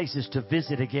for places to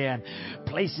visit again,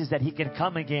 places that He can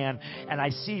come again. And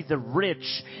I see the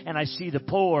rich and I see the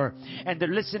poor. And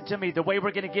listen to me, the way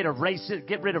we're going to get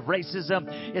rid of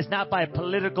racism is not by a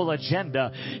political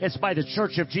agenda. It's by the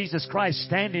Church of Jesus Christ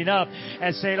standing up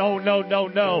and saying, oh, no, no,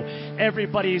 no.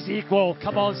 Everybody is equal.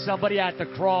 Come on, somebody, at the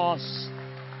cross.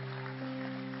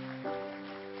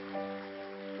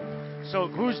 So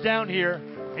who's down here?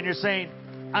 And you're saying,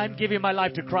 I'm giving my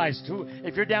life to Christ.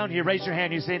 If you're down here, raise your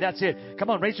hand. You say, that's it. Come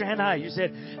on, raise your hand high. You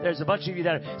said, there's a bunch of you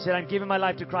that said, I'm giving my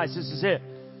life to Christ. This is it.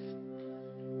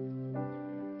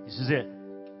 This is it.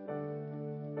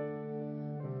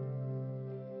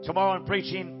 Tomorrow I'm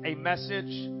preaching a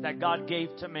message that God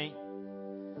gave to me.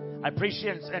 I preached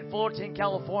it in Fullerton,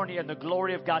 California, and the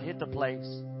glory of God hit the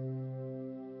place.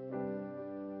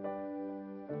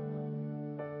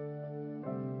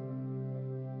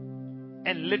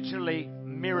 And literally,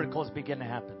 miracles begin to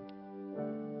happen.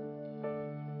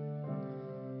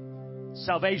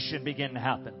 Salvation began to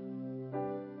happen.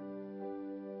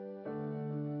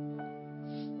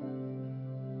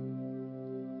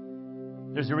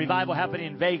 There's a revival happening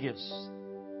in Vegas.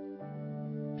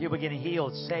 People getting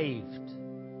healed, saved.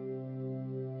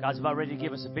 God's about ready to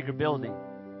give us a bigger building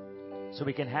so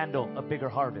we can handle a bigger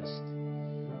harvest.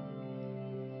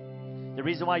 The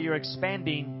reason why you're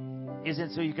expanding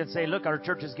isn't so you can say, look, our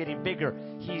church is getting bigger.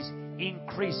 He's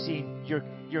increasing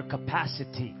your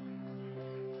capacity.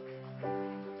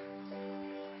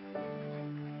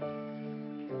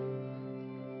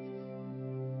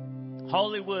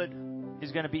 Hollywood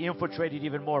is going to be infiltrated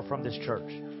even more from this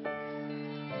church.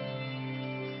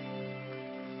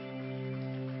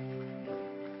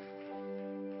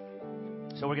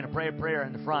 So we're going to pray a prayer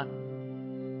in the front.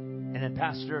 And then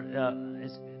Pastor,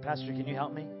 can you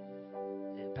help me?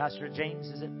 Pastor James,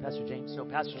 is it? Pastor James. So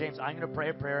Pastor James, I'm going to pray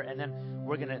a prayer, and then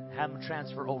we're going to have them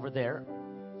transfer over there.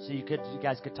 So you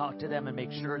guys could talk to them and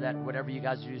make sure that whatever you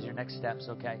guys do is your next steps,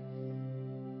 okay?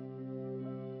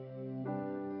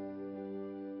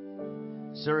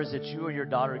 Sir, is it you or your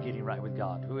daughter getting right with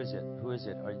God? Who is it? Who is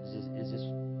it? Or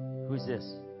who is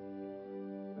this?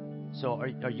 So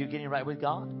are you getting right with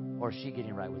God, or is she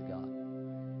getting right with God?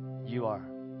 You are.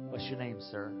 What's your name,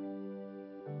 sir?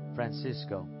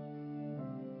 Francisco.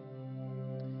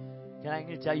 Can I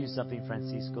tell you something,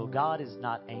 Francisco? God is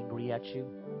not angry at you.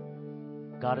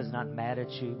 God is not mad at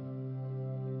you.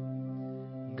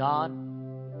 God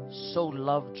so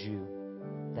loved you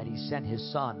that He sent His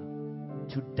Son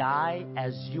to die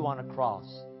as you on a cross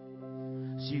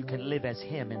so you can live as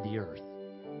Him in the earth.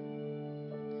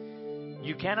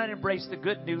 You cannot embrace the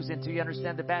good news until you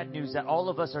understand the bad news that all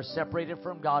of us are separated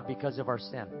from God because of our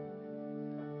sin.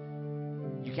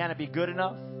 You cannot be good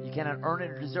enough. You cannot earn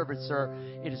it or deserve it, sir.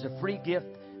 It is a free gift.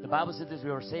 The Bible says this: we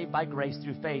are saved by grace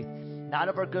through faith, not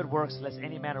of our good works, lest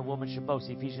any man or woman should boast.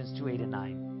 Ephesians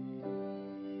 2:8-9.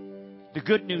 The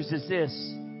good news is this: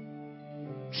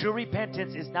 true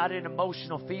repentance is not an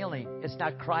emotional feeling. It's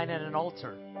not crying at an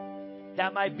altar.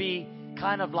 That might be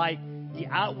kind of like the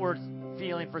outward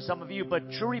feeling for some of you,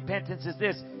 but true repentance is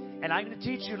this. And I'm going to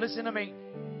teach you, listen to me.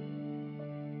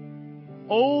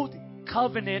 Old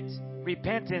covenant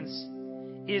repentance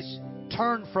is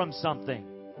turn from something.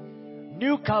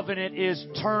 New covenant is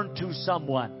turn to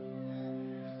someone.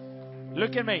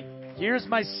 Look at me. Here's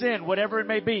my sin, whatever it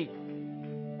may be.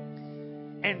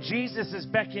 And Jesus is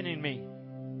beckoning me.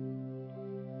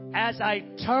 As I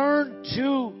turn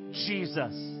to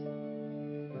Jesus,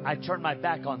 I turn my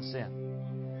back on sin.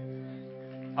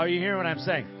 Are you hearing what I'm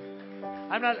saying?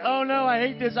 I'm not, oh no, I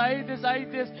hate this, I hate this, I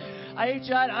hate this, I hate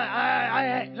you,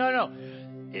 I hate. No.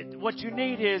 What you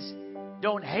need is,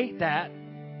 don't hate that.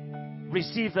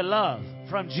 Receive the love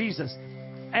from Jesus.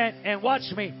 And watch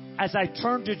me. As I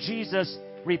turn to Jesus,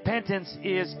 repentance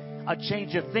is a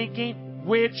change of thinking,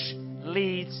 which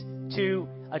leads to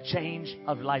a change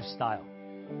of lifestyle.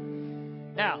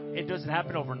 Now, it doesn't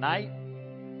happen overnight.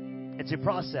 It's a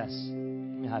process. Give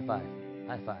me a high five.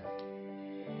 High five.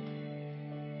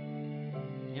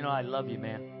 You know, I love you,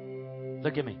 man.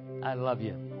 Look at me. I love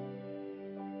you.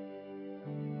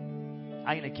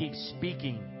 I'm going to keep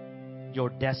speaking your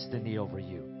destiny over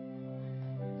you.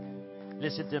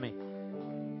 Listen to me.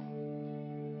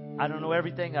 I don't know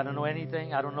everything. I don't know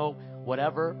anything. I don't know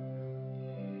whatever.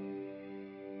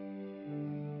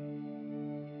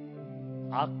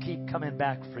 I'll keep coming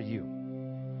back for you.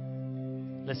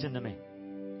 Listen to me.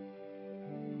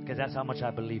 Because that's how much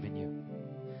I believe in you.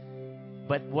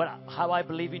 But how I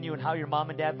believe in you and how your mom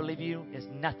and dad believe in you is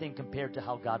nothing compared to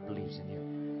how God believes in you.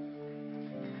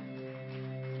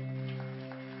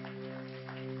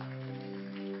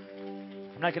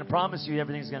 I'm not going to promise you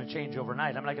everything's going to change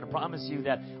overnight. I'm not going to promise you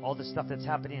that all the stuff that's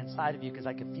happening inside of you, because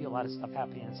I can feel a lot of stuff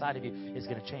happening inside of you, is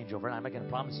going to change overnight. I'm not going to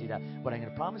promise you that. What I'm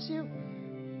going to promise you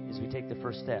is we take the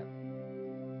first step.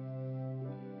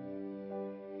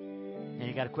 And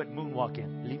you got to quit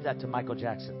moonwalking. Leave that to Michael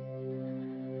Jackson.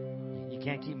 You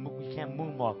can't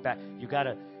moonwalk back. You got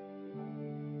to.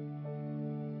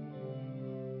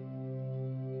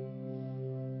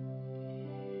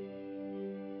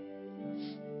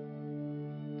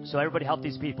 So everybody help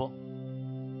these people.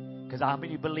 Because how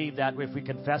many believe that if we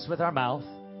confess with our mouth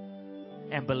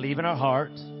and believe in our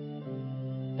heart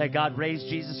that God raised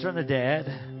Jesus from the dead,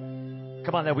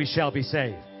 come on, that we shall be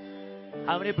saved?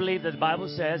 How many believe that the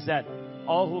Bible says that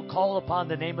all who call upon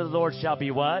the name of the Lord shall be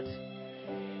what?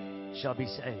 Shall be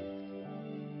saved.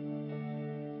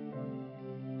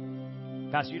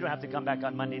 Pastor, you don't have to come back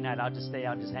on Monday night. I'll just stay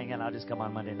out and just hang out. I'll just come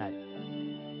on Monday night.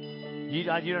 You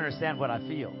don't understand what I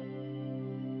feel.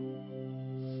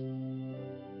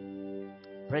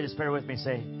 Pray this prayer with me.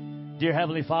 Say, Dear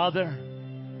Heavenly Father.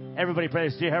 Everybody pray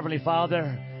this. Dear Heavenly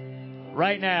Father,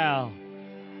 right now,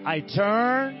 I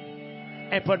turn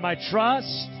and put my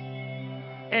trust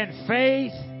and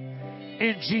faith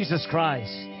in Jesus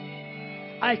Christ.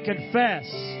 I confess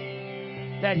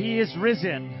that He is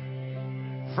risen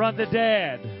from the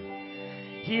dead.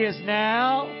 He is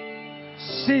now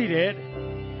seated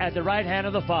at the right hand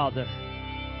of the Father.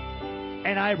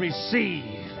 And I receive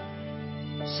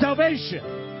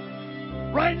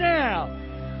salvation right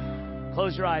now.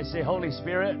 Close your eyes. Say, Holy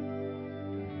Spirit,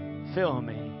 fill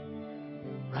me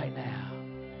right now.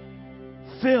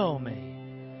 Fill me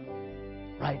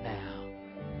right now.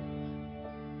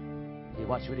 You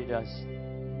watch what He does.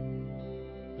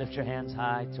 Lift your hands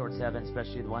high towards heaven,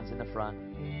 especially the ones in the front.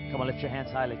 Come on, lift your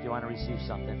hands high like you want to receive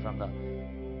something from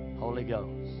the Holy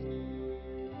Ghost.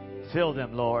 Fill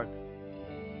them, Lord.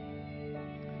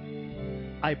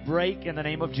 I break in the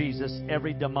name of Jesus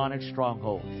every demonic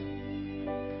stronghold.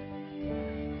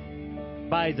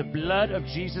 By the blood of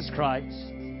Jesus Christ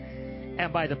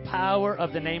and by the power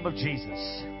of the name of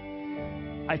Jesus,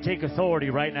 I take authority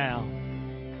right now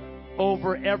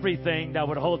over everything that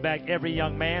would hold back every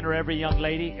young man or every young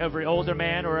lady, every older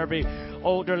man or every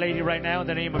older lady right now in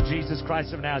the name of Jesus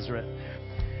Christ of Nazareth.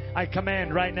 I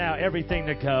command right now everything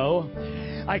to go.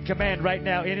 I command right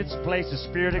now in its place the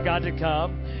Spirit of God to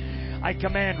come. I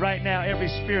command right now every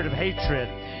spirit of hatred,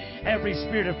 every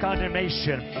spirit of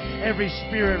condemnation, every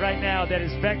spirit right now that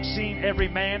is vexing every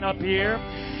man up here,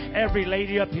 every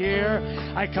lady up here.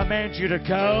 I command you to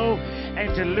go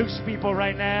and to loose people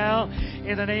right now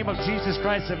in the name of Jesus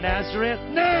Christ of Nazareth.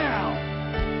 Now!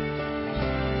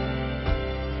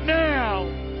 Now!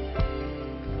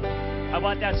 I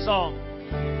want that song.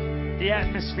 The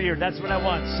atmosphere. That's what I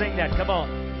want. Sing that. Come on.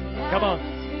 Come on.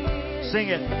 Sing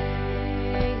it.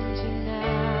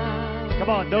 Come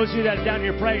on. Those of you that are down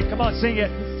here praying, come on, sing it.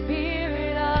 The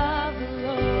Spirit of the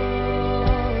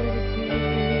Lord is here.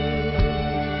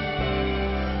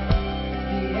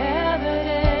 The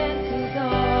evidence is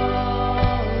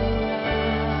all around.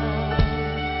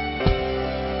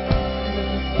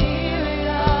 The Spirit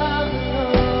of the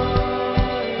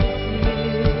Lord is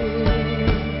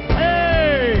here.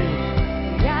 Hey!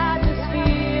 The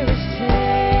atmosphere is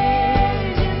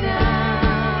changing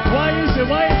now. Why is it?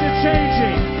 Why is it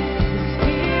changing? The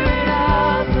Spirit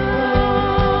of the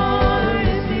Lord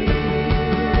is here.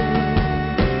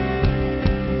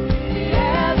 The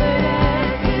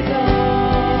evidence is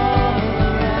all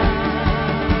around. The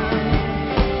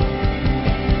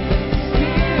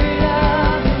Spirit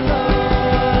of the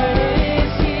Lord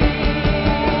is here.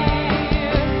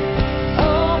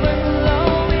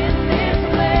 Overflow in this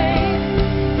place.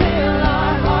 Fill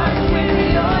our hearts with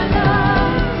your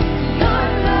love. Your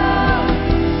love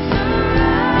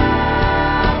surrounds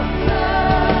us.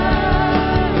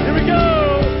 Here we go.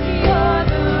 You're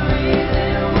the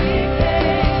reason we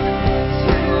came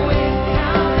to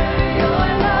encounter your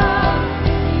love.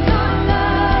 Your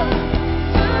love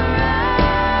surrounds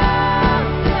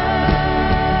us.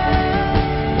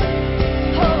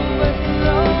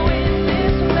 Overflow in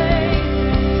this place.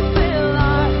 Fill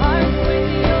our hearts with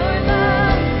your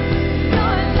love.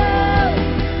 Your love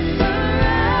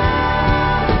surrounds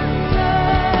us.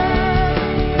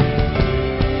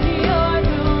 You're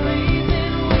the reason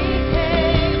we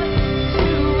came to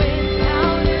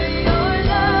encounter your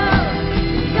love.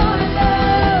 Your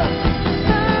love surrounds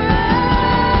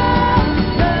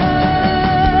us.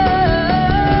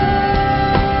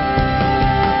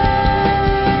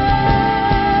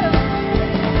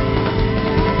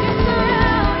 You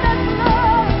surround us,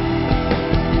 Lord,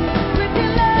 with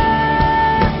your love.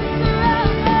 Surround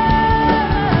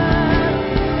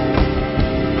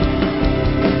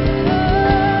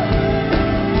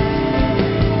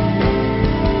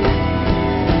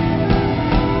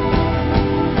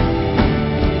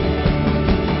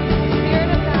Spirit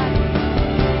of God,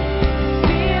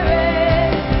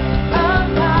 Spirit of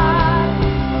God,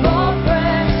 fall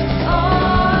fresh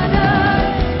on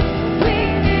us. We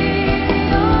need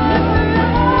your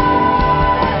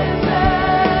presence.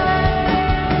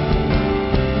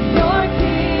 Your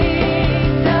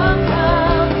kingdom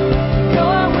come,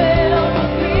 your will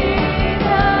be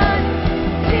done,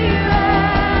 here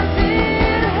as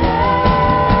in heaven.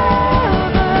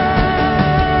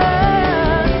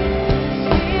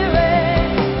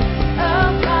 Spirit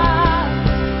of God,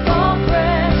 fall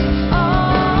fresh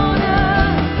on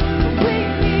us. We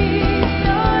need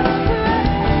your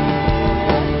presence.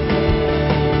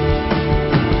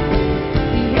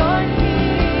 Your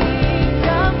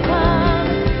kingdom come,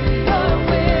 your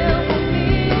will be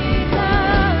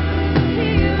done,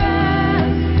 here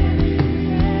as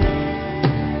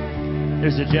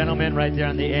There's a gentleman right there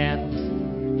on the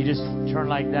end. You just turn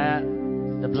like that.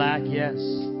 The black, yes.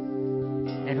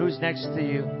 And who's next to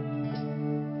you?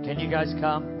 Can you guys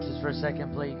come just for a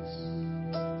second, please?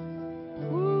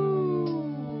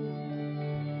 Woo!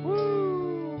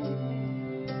 Woo!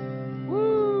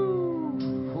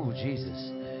 Woo! Ooh,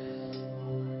 Jesus.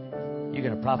 You're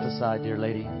going to prophesy, dear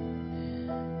lady.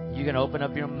 You're going to open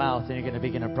up your mouth and you're going to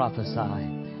begin to prophesy.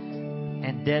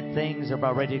 And dead things are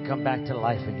about ready to come back to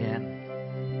life again.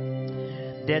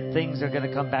 Dead things are going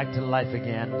to come back to life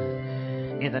again.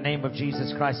 In the name of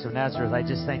Jesus Christ of Nazareth, I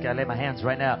just think I lay my hands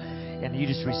right now and you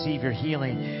just receive your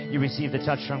healing. You receive the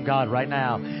touch from God right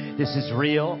now. This is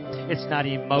real. It's not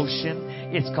emotion.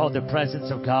 It's called the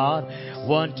presence of God.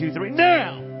 1, 2, 3.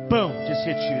 Now! Boom! Just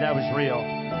hit you. That was real.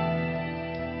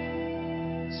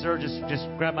 Sir, just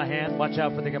grab my hand. Watch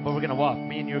out for the guy. But we're going to walk.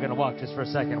 Me and you are going to walk just for a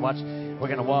second. Watch. We're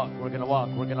going to walk. We're going to walk.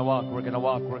 We're going to walk. We're going to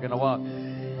walk. We're going to walk.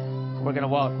 We're going to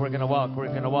walk. We're going to walk. We're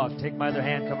going to walk. Take my other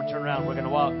hand. Come and turn around. We're going to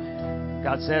walk.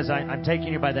 God says, I'm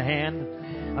taking you by the hand.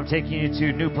 I'm taking you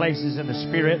to new places in the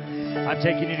Spirit. I'm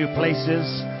taking you new places.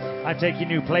 I'm taking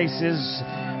you new places.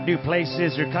 New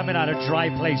places. You're coming out of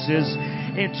dry places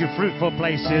into fruitful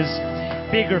places.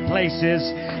 bigger places,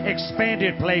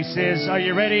 expanded places. Are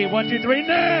you ready? 1, 2, 3,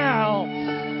 now!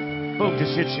 Boom,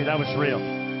 just hit you. That was real.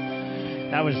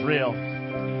 That was real.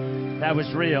 That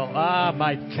was real. Ah,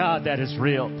 my God, that is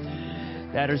real.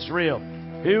 That is real.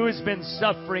 Who has been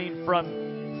suffering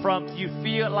from you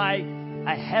feel like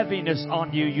a heaviness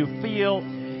on you? You feel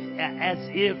as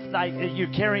if like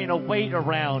you're carrying a weight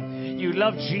around. You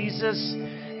love Jesus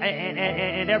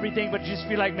and everything, but you just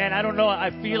feel like, man, I don't know.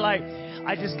 I feel like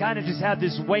I just kind of just have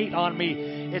this weight on me.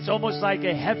 It's almost like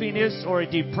a heaviness or a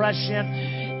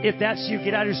depression. If that's you,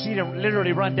 get out of your seat and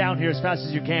literally run down here as fast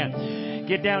as you can.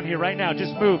 Get down here right now.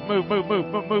 Just move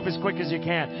as quick as you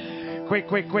can. Quick.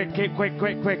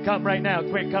 Come right now.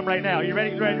 Quick, come right now. You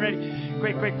ready? Ready.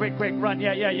 Quick. Run.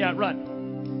 Yeah.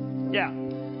 Run. Yeah.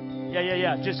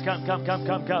 Just come.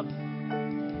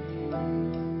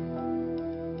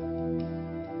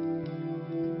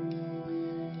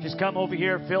 Just come over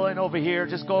here, fill in over here.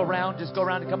 Just go around.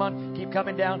 Come on, keep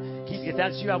coming down. If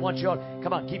that's you, I want you all.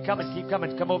 Come on, keep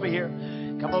coming. Come over here.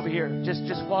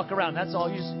 Just walk around. That's all.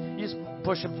 You just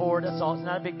push them forward. That's all. It's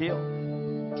not a big deal.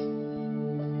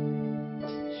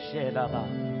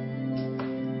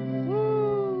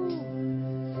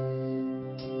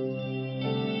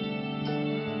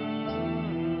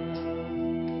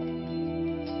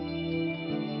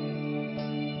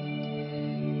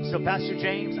 So, Pastor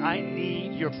James, I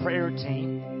need your prayer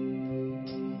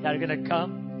team that are going to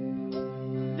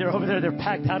come. They're over there. They're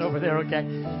packed out over there, okay?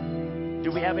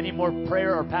 Do we have any more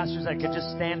prayer or pastors that could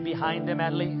just stand behind them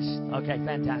at least? Okay,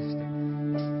 fantastic.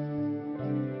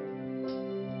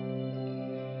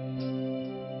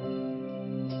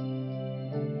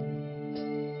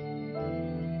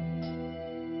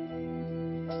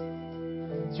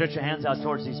 Stretch your hands out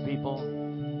towards these people.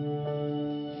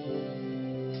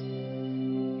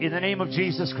 In the name of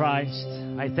Jesus Christ,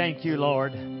 I thank you,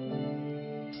 Lord,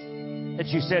 that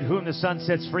you said, whom the Son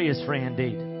sets free is free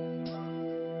indeed.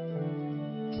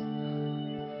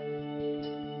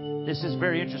 This is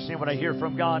very interesting what I hear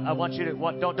from God. I want you to,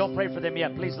 don't pray for them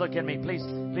yet. Please look at me.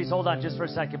 Please hold on just for a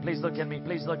second. Please look at me.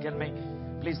 Please look at me.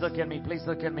 Please look at me. Please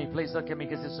look at me. Please look at me,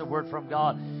 because it's a word from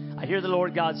God. I hear the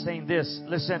Lord God saying this.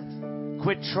 Listen,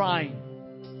 quit trying.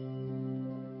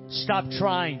 Stop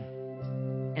trying.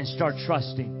 And start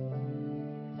trusting.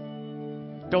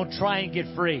 Don't try and get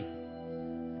free.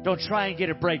 Don't try and get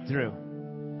a breakthrough.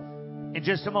 In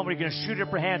just a moment, you're going to shoot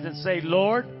up your hands and say,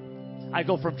 Lord, I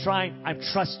go from trying, I'm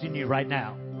trusting you right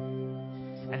now.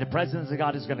 And the presence of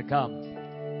God is going to come.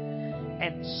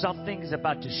 And something is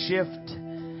about to shift.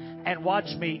 And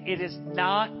watch me, it is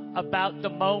not about the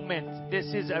moment.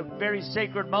 This is a very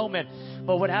sacred moment.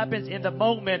 But what happens in the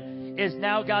moment is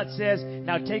now God says,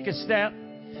 now take a step.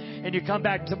 And you come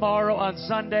back tomorrow on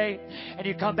Sunday, and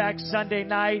you come back Sunday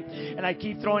night, and I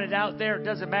keep throwing it out there, it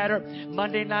doesn't matter,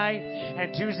 Monday night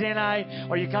and Tuesday night,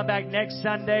 or you come back next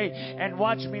Sunday, and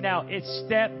watch me now, it's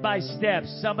step by step.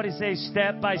 Somebody say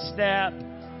step by step.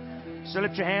 So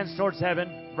lift your hands towards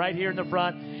heaven, right here in the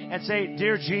front, and say,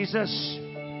 Dear Jesus,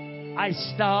 I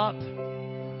stop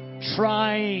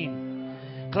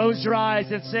trying. Close your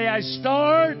eyes and say, I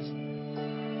start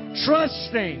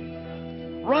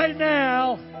trusting. Right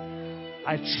now,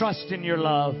 I trust in your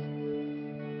love.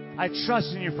 I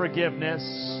trust in your forgiveness.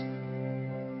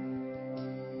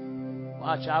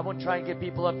 Watch, I won't try and get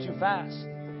people up too fast.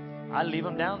 I leave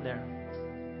them down there.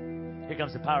 Here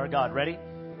comes the power of God. Ready?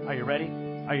 Are you ready?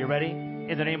 Are you ready?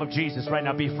 In the name of Jesus, right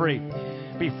now, be free.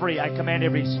 Be free. I command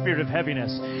every spirit of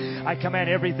heaviness. I command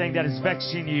everything that is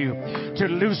vexing you to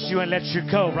loose you and let you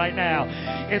go right now.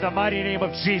 In the mighty name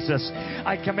of Jesus,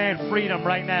 I command freedom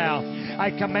right now. I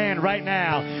command right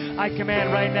now. I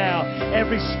command right now.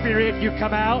 Every spirit, you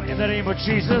come out in the name of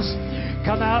Jesus.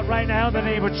 Come out right now in the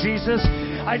name of Jesus.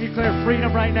 I declare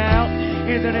freedom right now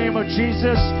in the name of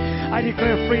Jesus. I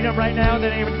declare freedom right now in the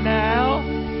name of now.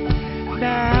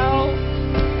 Now.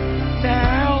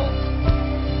 Now.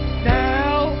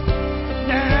 Now.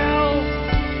 Now.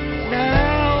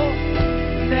 Now.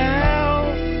 Now.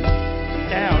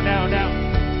 Now. Now. Now.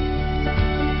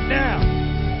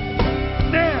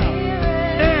 Now. Now.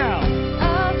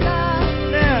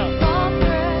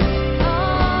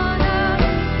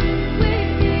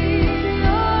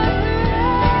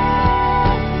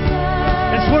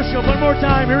 Worship one more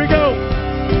time. Here we go.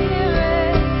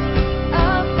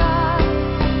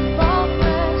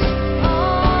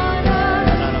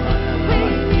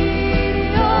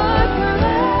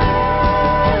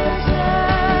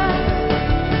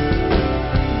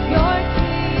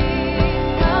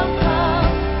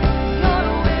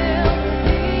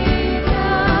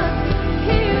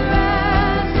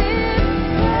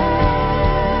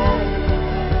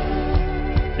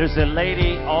 There's There's a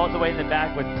lady all the way in the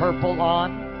back with purple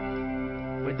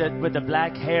on, with the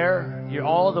black hair. You're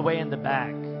all the way in the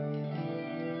back.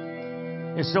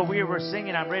 And so we were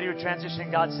singing, I'm ready to transition.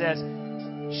 God says,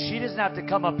 she doesn't have to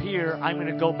come up here. I'm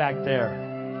going to go back there.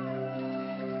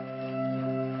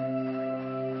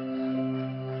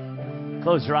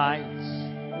 Close your eyes.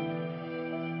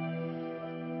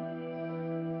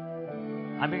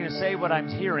 I'm going to say what I'm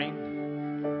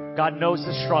hearing. God knows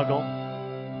the struggle.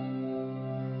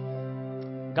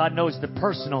 God knows the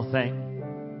personal thing.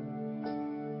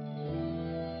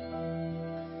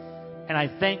 And I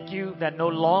thank you that no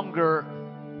longer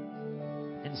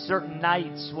in certain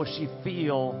nights will she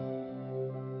feel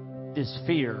this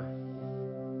fear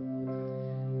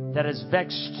that has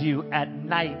vexed you at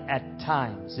night at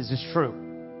times. Is this true?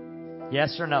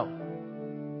 Yes or no?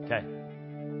 Okay.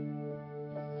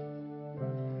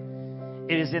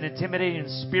 It is an intimidating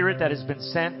spirit that has been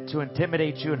sent to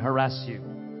intimidate you and harass you.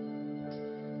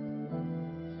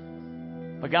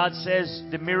 But God says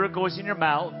the miracle is in your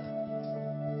mouth,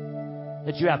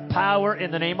 that you have power in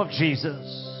the name of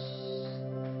Jesus.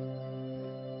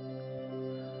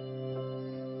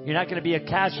 You're not going to be a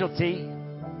casualty.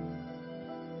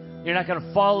 You're not going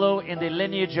to follow in the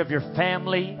lineage of your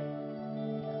family.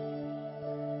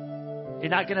 You're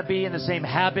not going to be in the same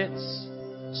habits,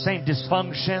 same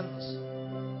dysfunctions.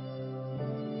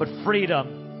 But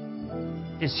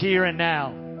freedom is here and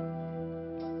now.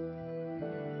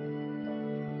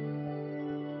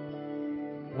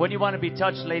 When you want to be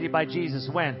touched, lady, by Jesus?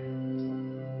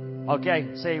 When?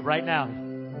 Okay, say right now.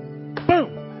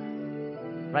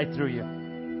 Boom! Right through you.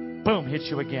 Boom, hits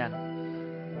you again.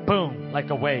 Boom, like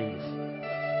a wave.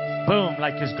 Boom,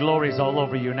 like His glory is all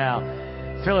over you now.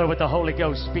 Fill her with the Holy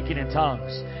Ghost, speaking in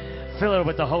tongues. Fill her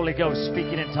with the Holy Ghost,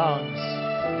 speaking in tongues.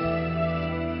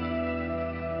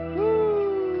 Woo.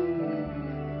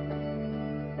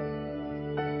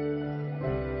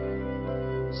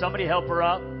 Somebody help her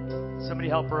up. Somebody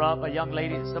help her up. A young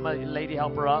lady, lady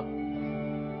help her up. I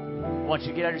want you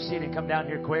to get out of your seat and come down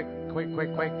here quick. Quick.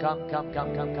 Come, quick.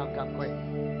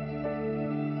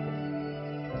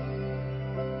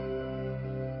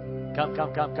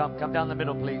 Come down the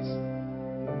middle, please.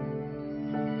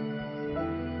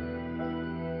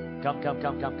 Come.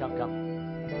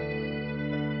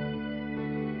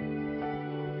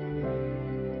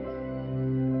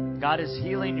 God is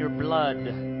healing your blood,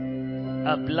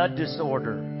 a blood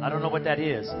disorder. I don't know what that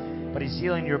is, but He's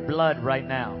healing your blood right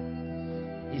now.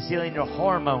 He's healing your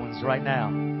hormones right now.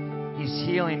 He's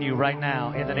healing you right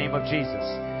now in the name of Jesus.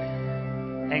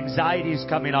 Anxiety is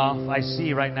coming off, I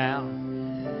see right now.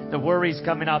 The worry is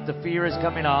coming off, the fear is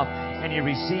coming off, and you're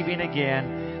receiving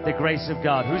again the grace of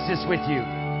God. Who's this with you?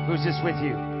 Who's this with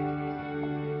you?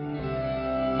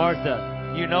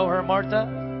 Martha. You know her, Martha?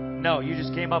 No, you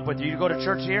just came up with her. You go to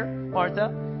church here,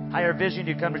 Martha? Higher Vision,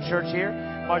 you come to church here?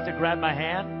 Martha, grab my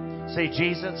hand. Say,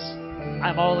 Jesus,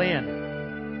 I'm all in.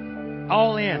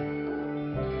 All in.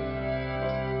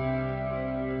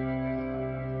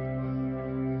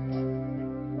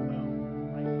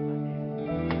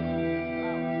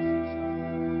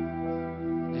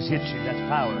 Just hit you. That's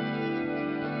power.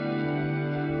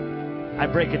 I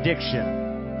break addiction.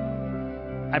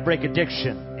 I break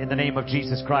addiction in the name of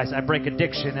Jesus Christ. I break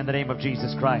addiction in the name of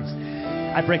Jesus Christ.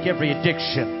 I break every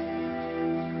addiction.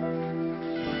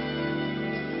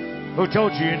 Who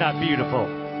told you you're not beautiful?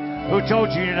 Who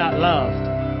told you you're not loved?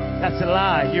 That's a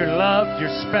lie. You're loved,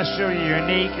 you're special, you're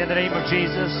unique in the name of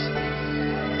Jesus.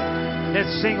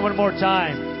 Let's sing one more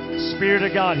time. Spirit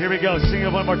of God. Here we go. Sing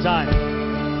it one more time.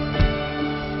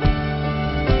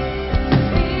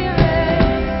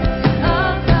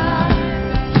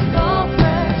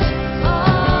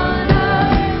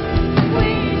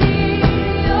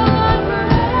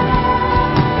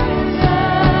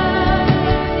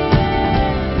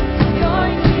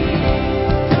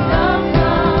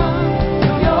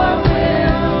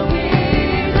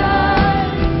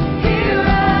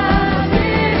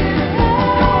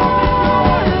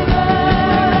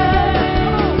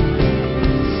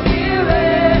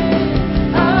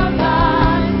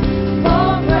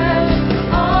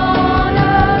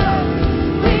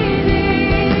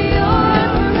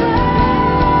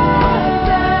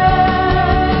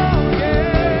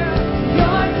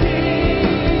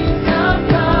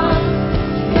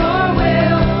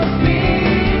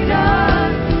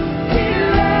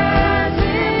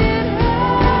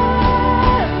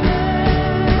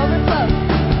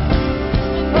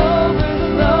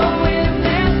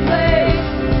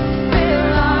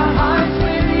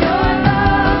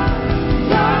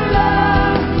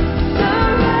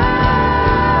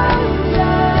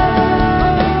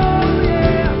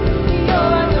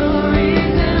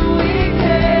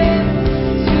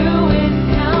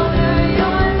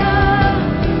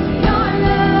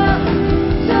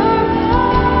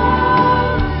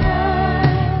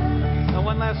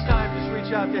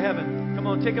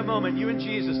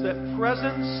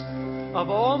 of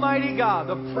Almighty God.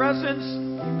 The presence,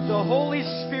 the Holy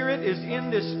Spirit is in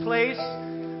this place.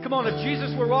 Come on, if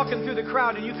Jesus were walking through the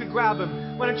crowd and you could grab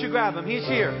Him, why don't you grab Him? He's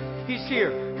here. He's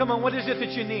here. Come on, what is it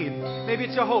that you need? Maybe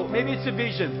it's a hope. Maybe it's a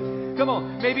vision. Come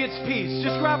on, maybe it's peace.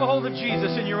 Just grab a hold of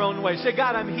Jesus in your own way. Say,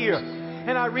 God, I'm here.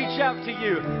 And I reach out to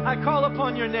you. I call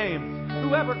upon your name.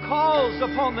 Whoever calls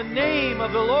upon the name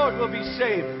of the Lord will be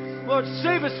saved. Lord,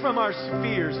 save us from our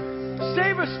fears.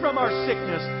 Save us from our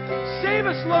sickness. Save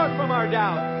us, Lord, from our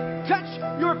doubt. Touch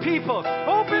your people.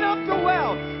 Open up the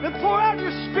well and pour out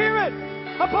your Spirit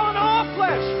upon all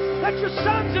flesh. Let your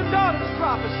sons and daughters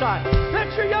prophesy.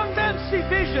 Let your young men see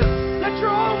visions. Let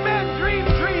your old men dream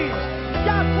dreams.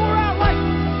 God, pour out like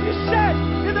you said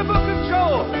in the book of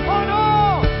Joel, on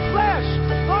all flesh,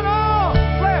 on all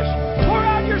flesh. Pour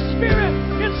out your Spirit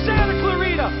in Santa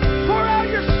Clarita. Pour out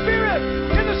your Spirit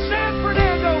in the San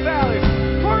Fernando Valley.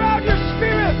 Pour out your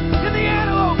Spirit in the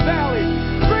Antelope Valley.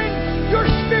 Bring your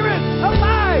Spirit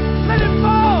alive. Let it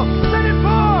fall. Let it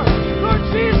pour. Lord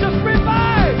Jesus,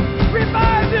 revive.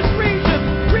 Revive this region.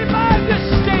 Revive this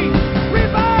state.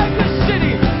 Revive this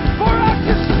city. Pour out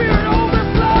your Spirit.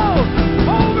 Overflow.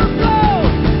 Overflow.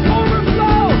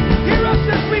 Overflow. Hear us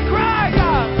as we cry,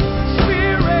 God.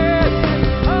 Spirit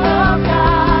of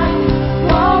God,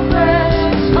 all flesh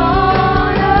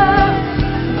on earth.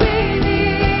 We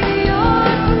need your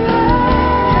presence.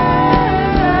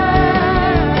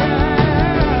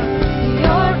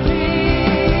 Your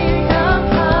kingdom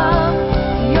come.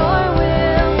 Your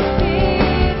will be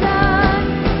done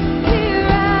here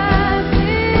as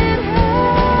in heaven.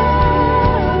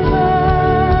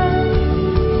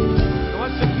 I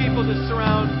want some people to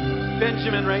surround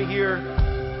Benjamin right here.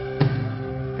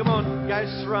 Come on, guys,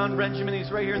 surround Benjamin.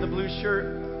 He's right here in the blue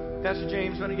shirt. Pastor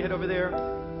James, why don't you head over there?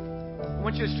 I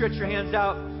want you to stretch your hands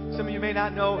out. Some of you may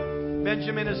not know,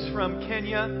 Benjamin is from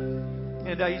Kenya,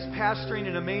 and he's pastoring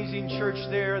an amazing church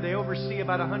there. They oversee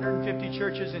about 150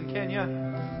 churches in Kenya.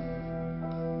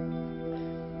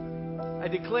 I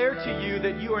declare to you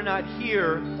that you are not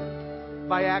here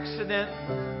by accident.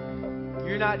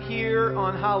 You're not here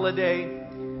on holiday.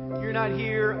 You're not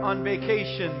here on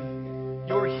vacation.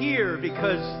 You're here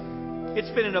because it's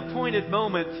been an appointed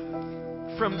moment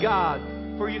from God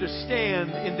for you to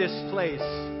stand in this place.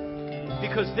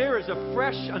 Because there is a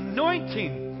fresh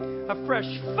anointing, a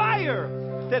fresh fire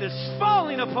that is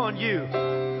falling upon you.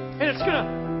 And it's going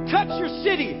to touch your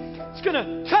city. It's going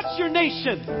to touch your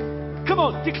nation. Come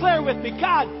on, declare with me.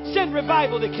 God, send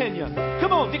revival to Kenya.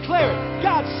 Come on, declare it.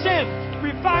 God, send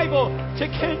revival to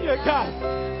Kenya, God.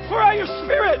 Pour out your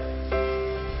Spirit.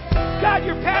 God,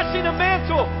 you're passing a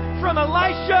mantle from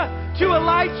Elisha to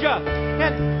Elijah.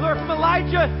 And Lord, from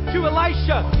Elijah to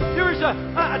Elisha, there is a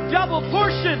double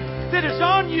portion that is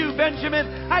on you, Benjamin.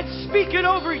 I speak it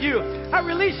over you. I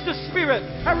release the Spirit.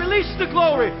 I release the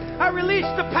glory. I release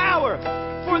the power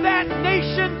for that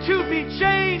nation to be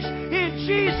changed in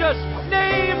Jesus'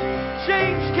 name.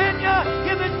 Change Kenya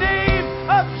in the name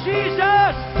of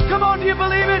Jesus. Come on, do you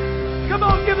believe it? Come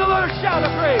on, give the Lord a shout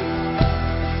of praise.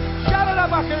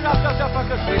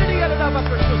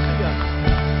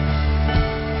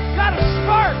 Got a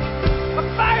spark. A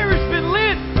fire has been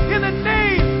lit in the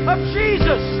name of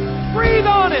Jesus. Breathe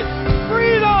on it.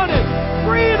 Breathe on it.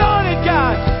 Breathe on it,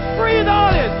 God. Breathe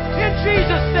on it. In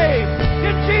Jesus' name.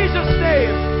 In Jesus'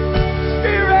 name.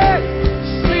 Spirit.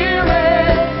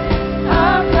 Spirit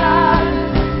of God.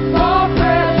 Fall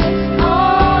fresh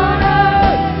on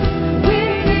us. We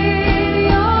need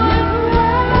your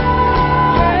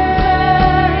presence.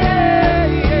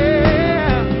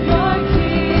 Your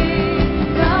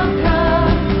kingdom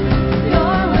come.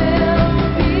 Your will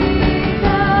be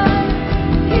done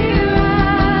here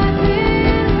as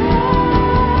in heaven.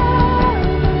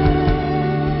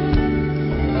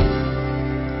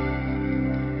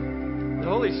 The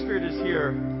Holy Spirit is here.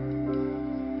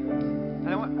 And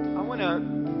I want to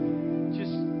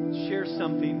just share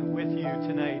something with you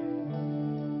tonight.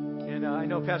 And I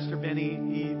know Pastor Benny,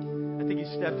 I think he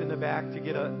stepped in the back to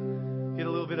get a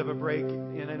little bit of a break.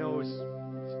 And I know he was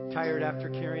tired after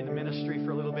carrying the ministry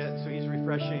for a little bit, so he's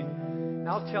refreshing. And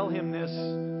I'll tell him this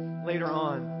later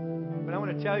on. But I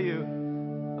want to tell you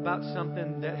about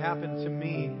something that happened to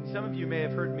me. Some of you may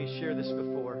have heard me share this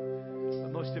before,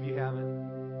 but most of you haven't.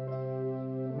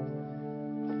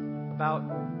 About,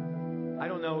 I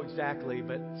don't know exactly,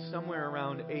 but somewhere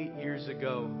around 8 years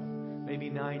ago, maybe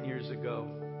 9 years ago,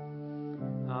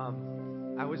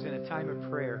 I was in a time of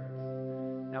prayer.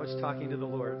 And I was talking to the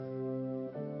Lord.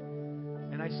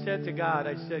 And I said to God,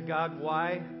 God,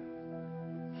 why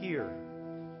here?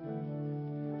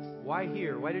 Why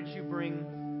here? Why did you bring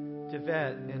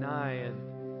Devette and I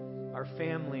and our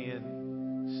family and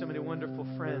so many wonderful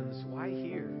friends. Why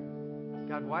here?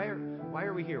 God, why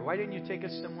are we here? Why didn't you take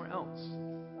us somewhere else?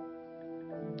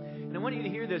 And I want you to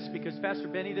hear this because Pastor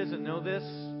Benny doesn't know this.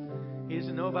 He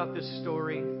doesn't know about this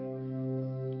story.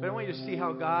 But I want you to see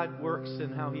how God works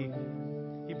and how He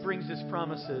brings His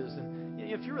promises. And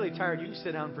if you're really tired, you can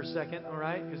sit down for a second, all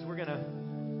right? Because we're going to,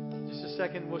 just a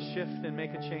second, we'll shift and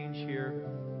make a change here.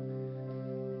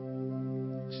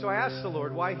 So I asked the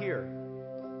Lord, why here?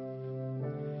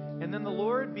 And then the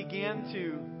Lord began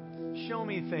to show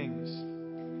me things.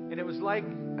 And it was like,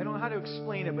 I don't know how to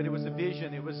explain it, but it was a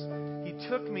vision. He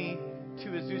took me to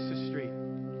Azusa Street.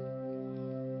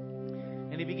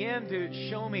 And He began to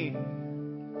show me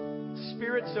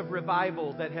spirits of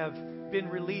revival that have been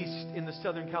released in the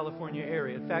Southern California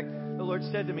area. In fact, the Lord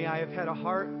said to me, I have had a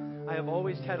heart, I have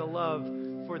always had a love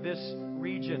for this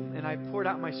region, and I poured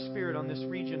out my spirit on this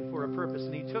region for a purpose.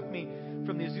 And He took me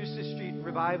from the Azusa Street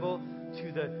revival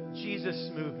to the Jesus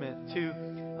movement, to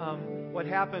what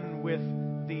happened with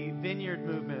the Vineyard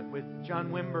movement with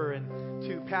John Wimber, and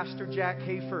to Pastor Jack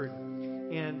Hayford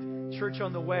and Church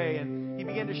on the Way. And he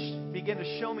began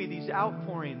to show me these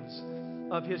outpourings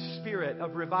of His Spirit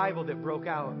of revival that broke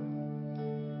out.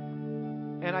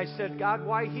 And I said, God,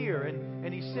 why here?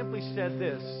 And He simply said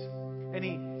this. And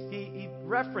he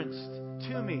referenced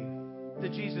to me the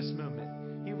Jesus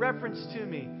movement. He referenced to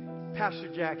me Pastor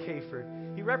Jack Hayford.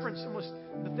 He referenced almost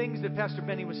the things that Pastor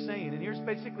Benny was saying. And here's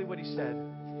basically what he said.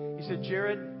 He said,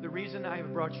 Jared, the reason I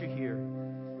have brought you here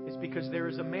is because there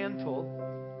is a mantle.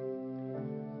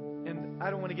 And I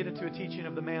don't want to get into a teaching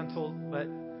of the mantle, but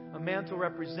a mantle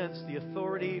represents the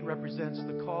authority, represents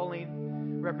the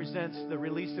calling, represents the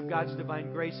release of God's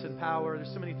divine grace and power.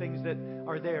 There's so many things that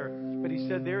are there. But he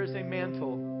said there is a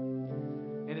mantle,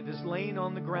 and it is laying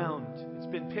on the ground. It's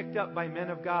been picked up by men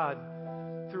of God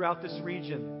throughout this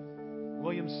region.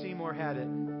 William Seymour had it.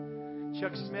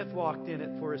 Chuck Smith walked in it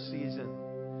for a season.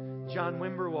 John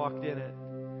Wimber walked in it.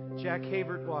 Jack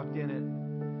Hayford walked in it.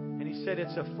 And he said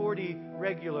it's a 40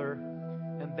 regular,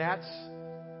 and that's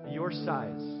your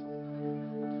size.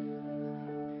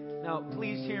 Now,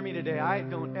 please hear me today. I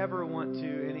don't ever want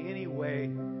to in any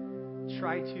way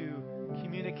try to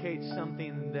communicate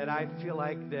something that I feel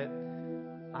like that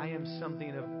I am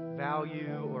something of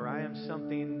value, or I am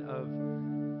something of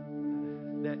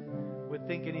that would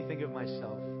think anything of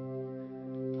myself.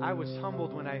 I was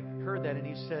humbled when I heard that, and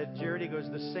he said, Jared, he goes,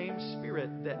 the same Spirit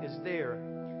that is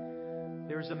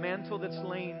there's a mantle that's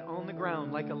laying on the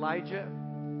ground like Elijah.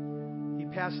 He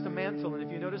passed the mantle, and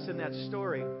if you notice in that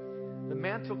story, the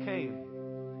mantle came.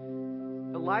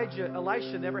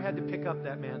 Elisha never had to pick up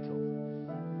that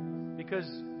mantle, because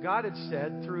God had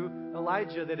said through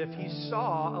Elijah that if he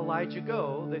saw Elijah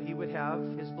go, that he would have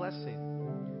his blessing.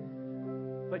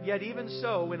 But yet even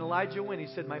so, when Elijah went, he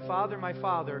said, my father,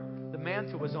 the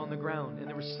mantle was on the ground. And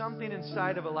there was something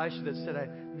inside of Elisha that said,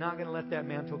 I'm not going to let that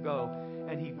mantle go.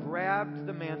 And he grabbed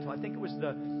the mantle. I think it was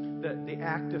the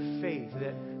act of faith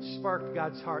that sparked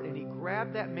God's heart. And he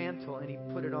grabbed that mantle and he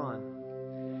put it on.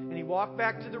 And he walked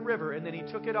back to the river, and then he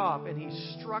took it off, and he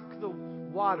struck the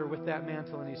water with that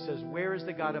mantle. And he says, where is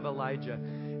the God of Elijah?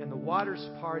 And the waters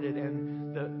parted,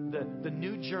 and the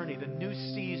new journey, the new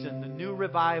season, the new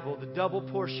revival, the double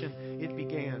portion, it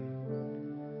began.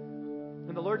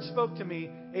 And the Lord spoke to me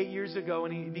 8 years ago,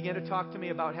 and He began to talk to me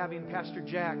about having Pastor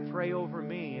Jack pray over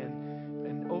me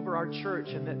and over our church,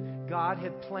 and that God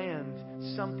had planned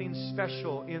something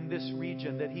special in this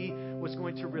region, that He was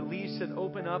going to release and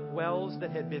open up wells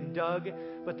that had been dug,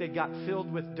 but they got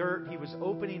filled with dirt. He was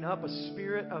opening up a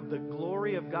spirit of the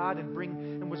glory of God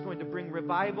and was going to bring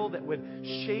revival that would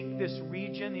shake this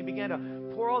region. He began to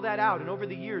pour all that out. And over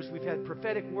the years, we've had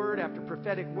prophetic word after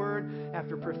prophetic word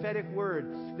after prophetic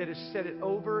word that has said it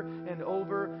over and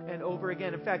over and over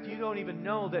again. In fact, you don't even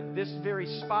know that this very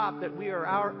spot that we are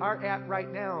at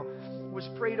right now was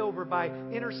prayed over by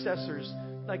intercessors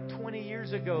like 20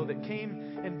 years ago that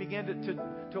came and began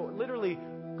to literally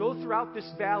go throughout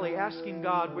this valley asking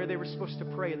God where they were supposed to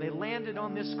pray. And they landed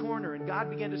on this corner, and God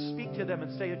began to speak to them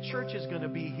and say, a church is going to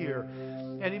be here.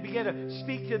 And He began to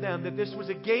speak to them that this was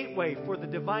a gateway for the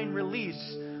divine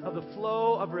release of the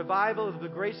flow of revival of the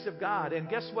grace of God. And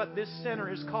guess what this center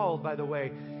is called, by the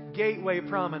way? Gateway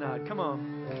Promenade. Come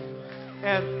on.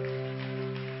 And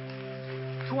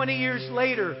 20 years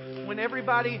later,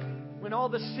 when all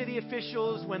the city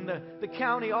officials, when the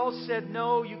county all said,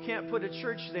 no, you can't put a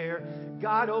church there,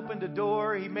 God opened a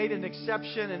door. He made an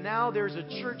exception, and now there's a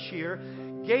church here.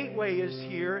 Gateway is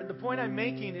here. The point I'm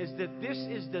making is that this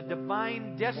is the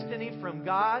divine destiny from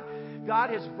God.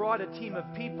 God has brought a team of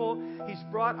people. He's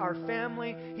brought our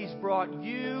family. He's brought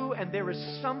you. And there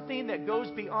is something that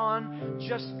goes beyond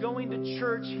just going to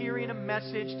church, hearing a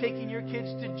message, taking your kids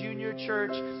to junior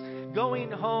church,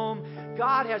 going home.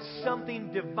 God has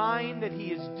something divine that He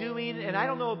is doing. And I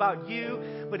don't know about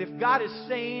you, but if God is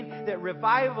saying that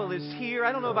revival is here,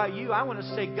 I don't know about you. I want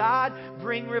to say, God,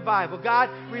 bring revival. God,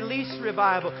 release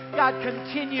revival. God,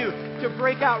 continue to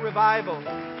break out revival.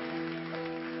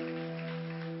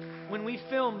 When we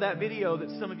filmed that video that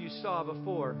some of you saw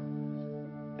before,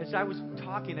 as I was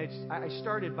talking, I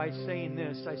started by saying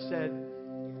this. I said,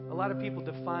 a lot of people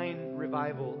define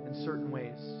revival in certain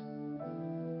ways.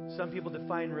 Some people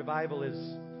define revival as,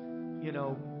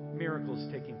 miracles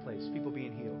taking place, people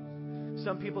being healed.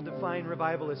 Some people define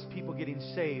revival as people getting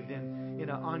saved in an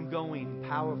ongoing,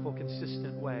 powerful,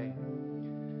 consistent way.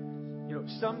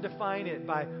 Some define it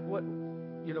by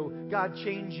God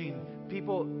changing,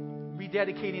 people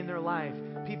rededicating their life,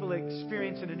 people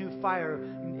experiencing a new fire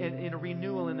and a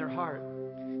renewal in their heart.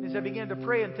 As I began to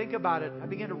pray and think about it, I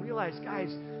began to realize,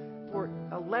 guys, for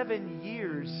 11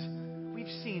 years, we've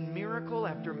seen miracle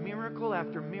after miracle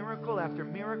after miracle after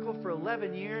miracle. For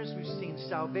 11 years, we've seen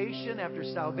salvation after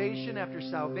salvation after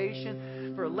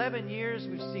salvation. For 11 years,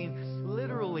 we've seen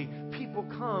literally people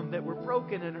come that were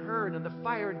broken and hurt, and the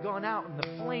fire had gone out and the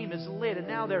flame is lit, and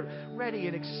now they're ready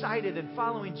and excited and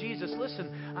following Jesus. Listen,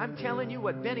 I'm telling you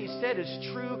what Benny said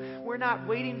is true. We're not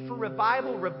waiting for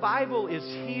revival. Revival is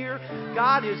here.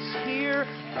 God is here.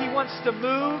 He wants to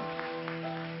move,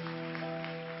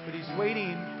 but He's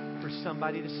waiting for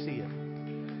somebody to see it.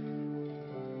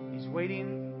 He's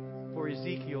waiting for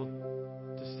Ezekiel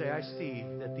to say, I see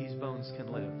that these bones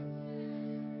can live.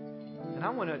 And I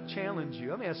want to challenge you.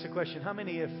 Let me ask the question. How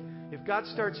many, if God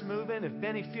starts moving, if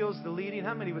Benny feels the leading,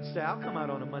 how many would say, I'll come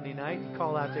out on a Monday night and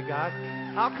call out to God?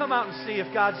 I'll come out and see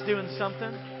if God's doing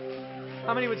something.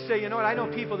 How many would say, you know what, I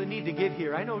know people that need to get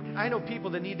here. I know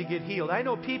people that need to get healed. I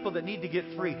know people that need to get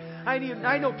free. I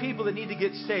know people that need to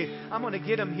get saved. I'm going to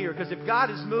get them here, because if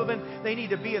God is moving, they need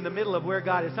to be in the middle of where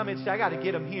God is. Somebody would say, I got to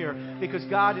get them here because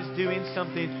God is doing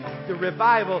something. The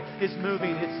revival is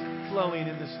moving. It's flowing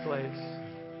in this place.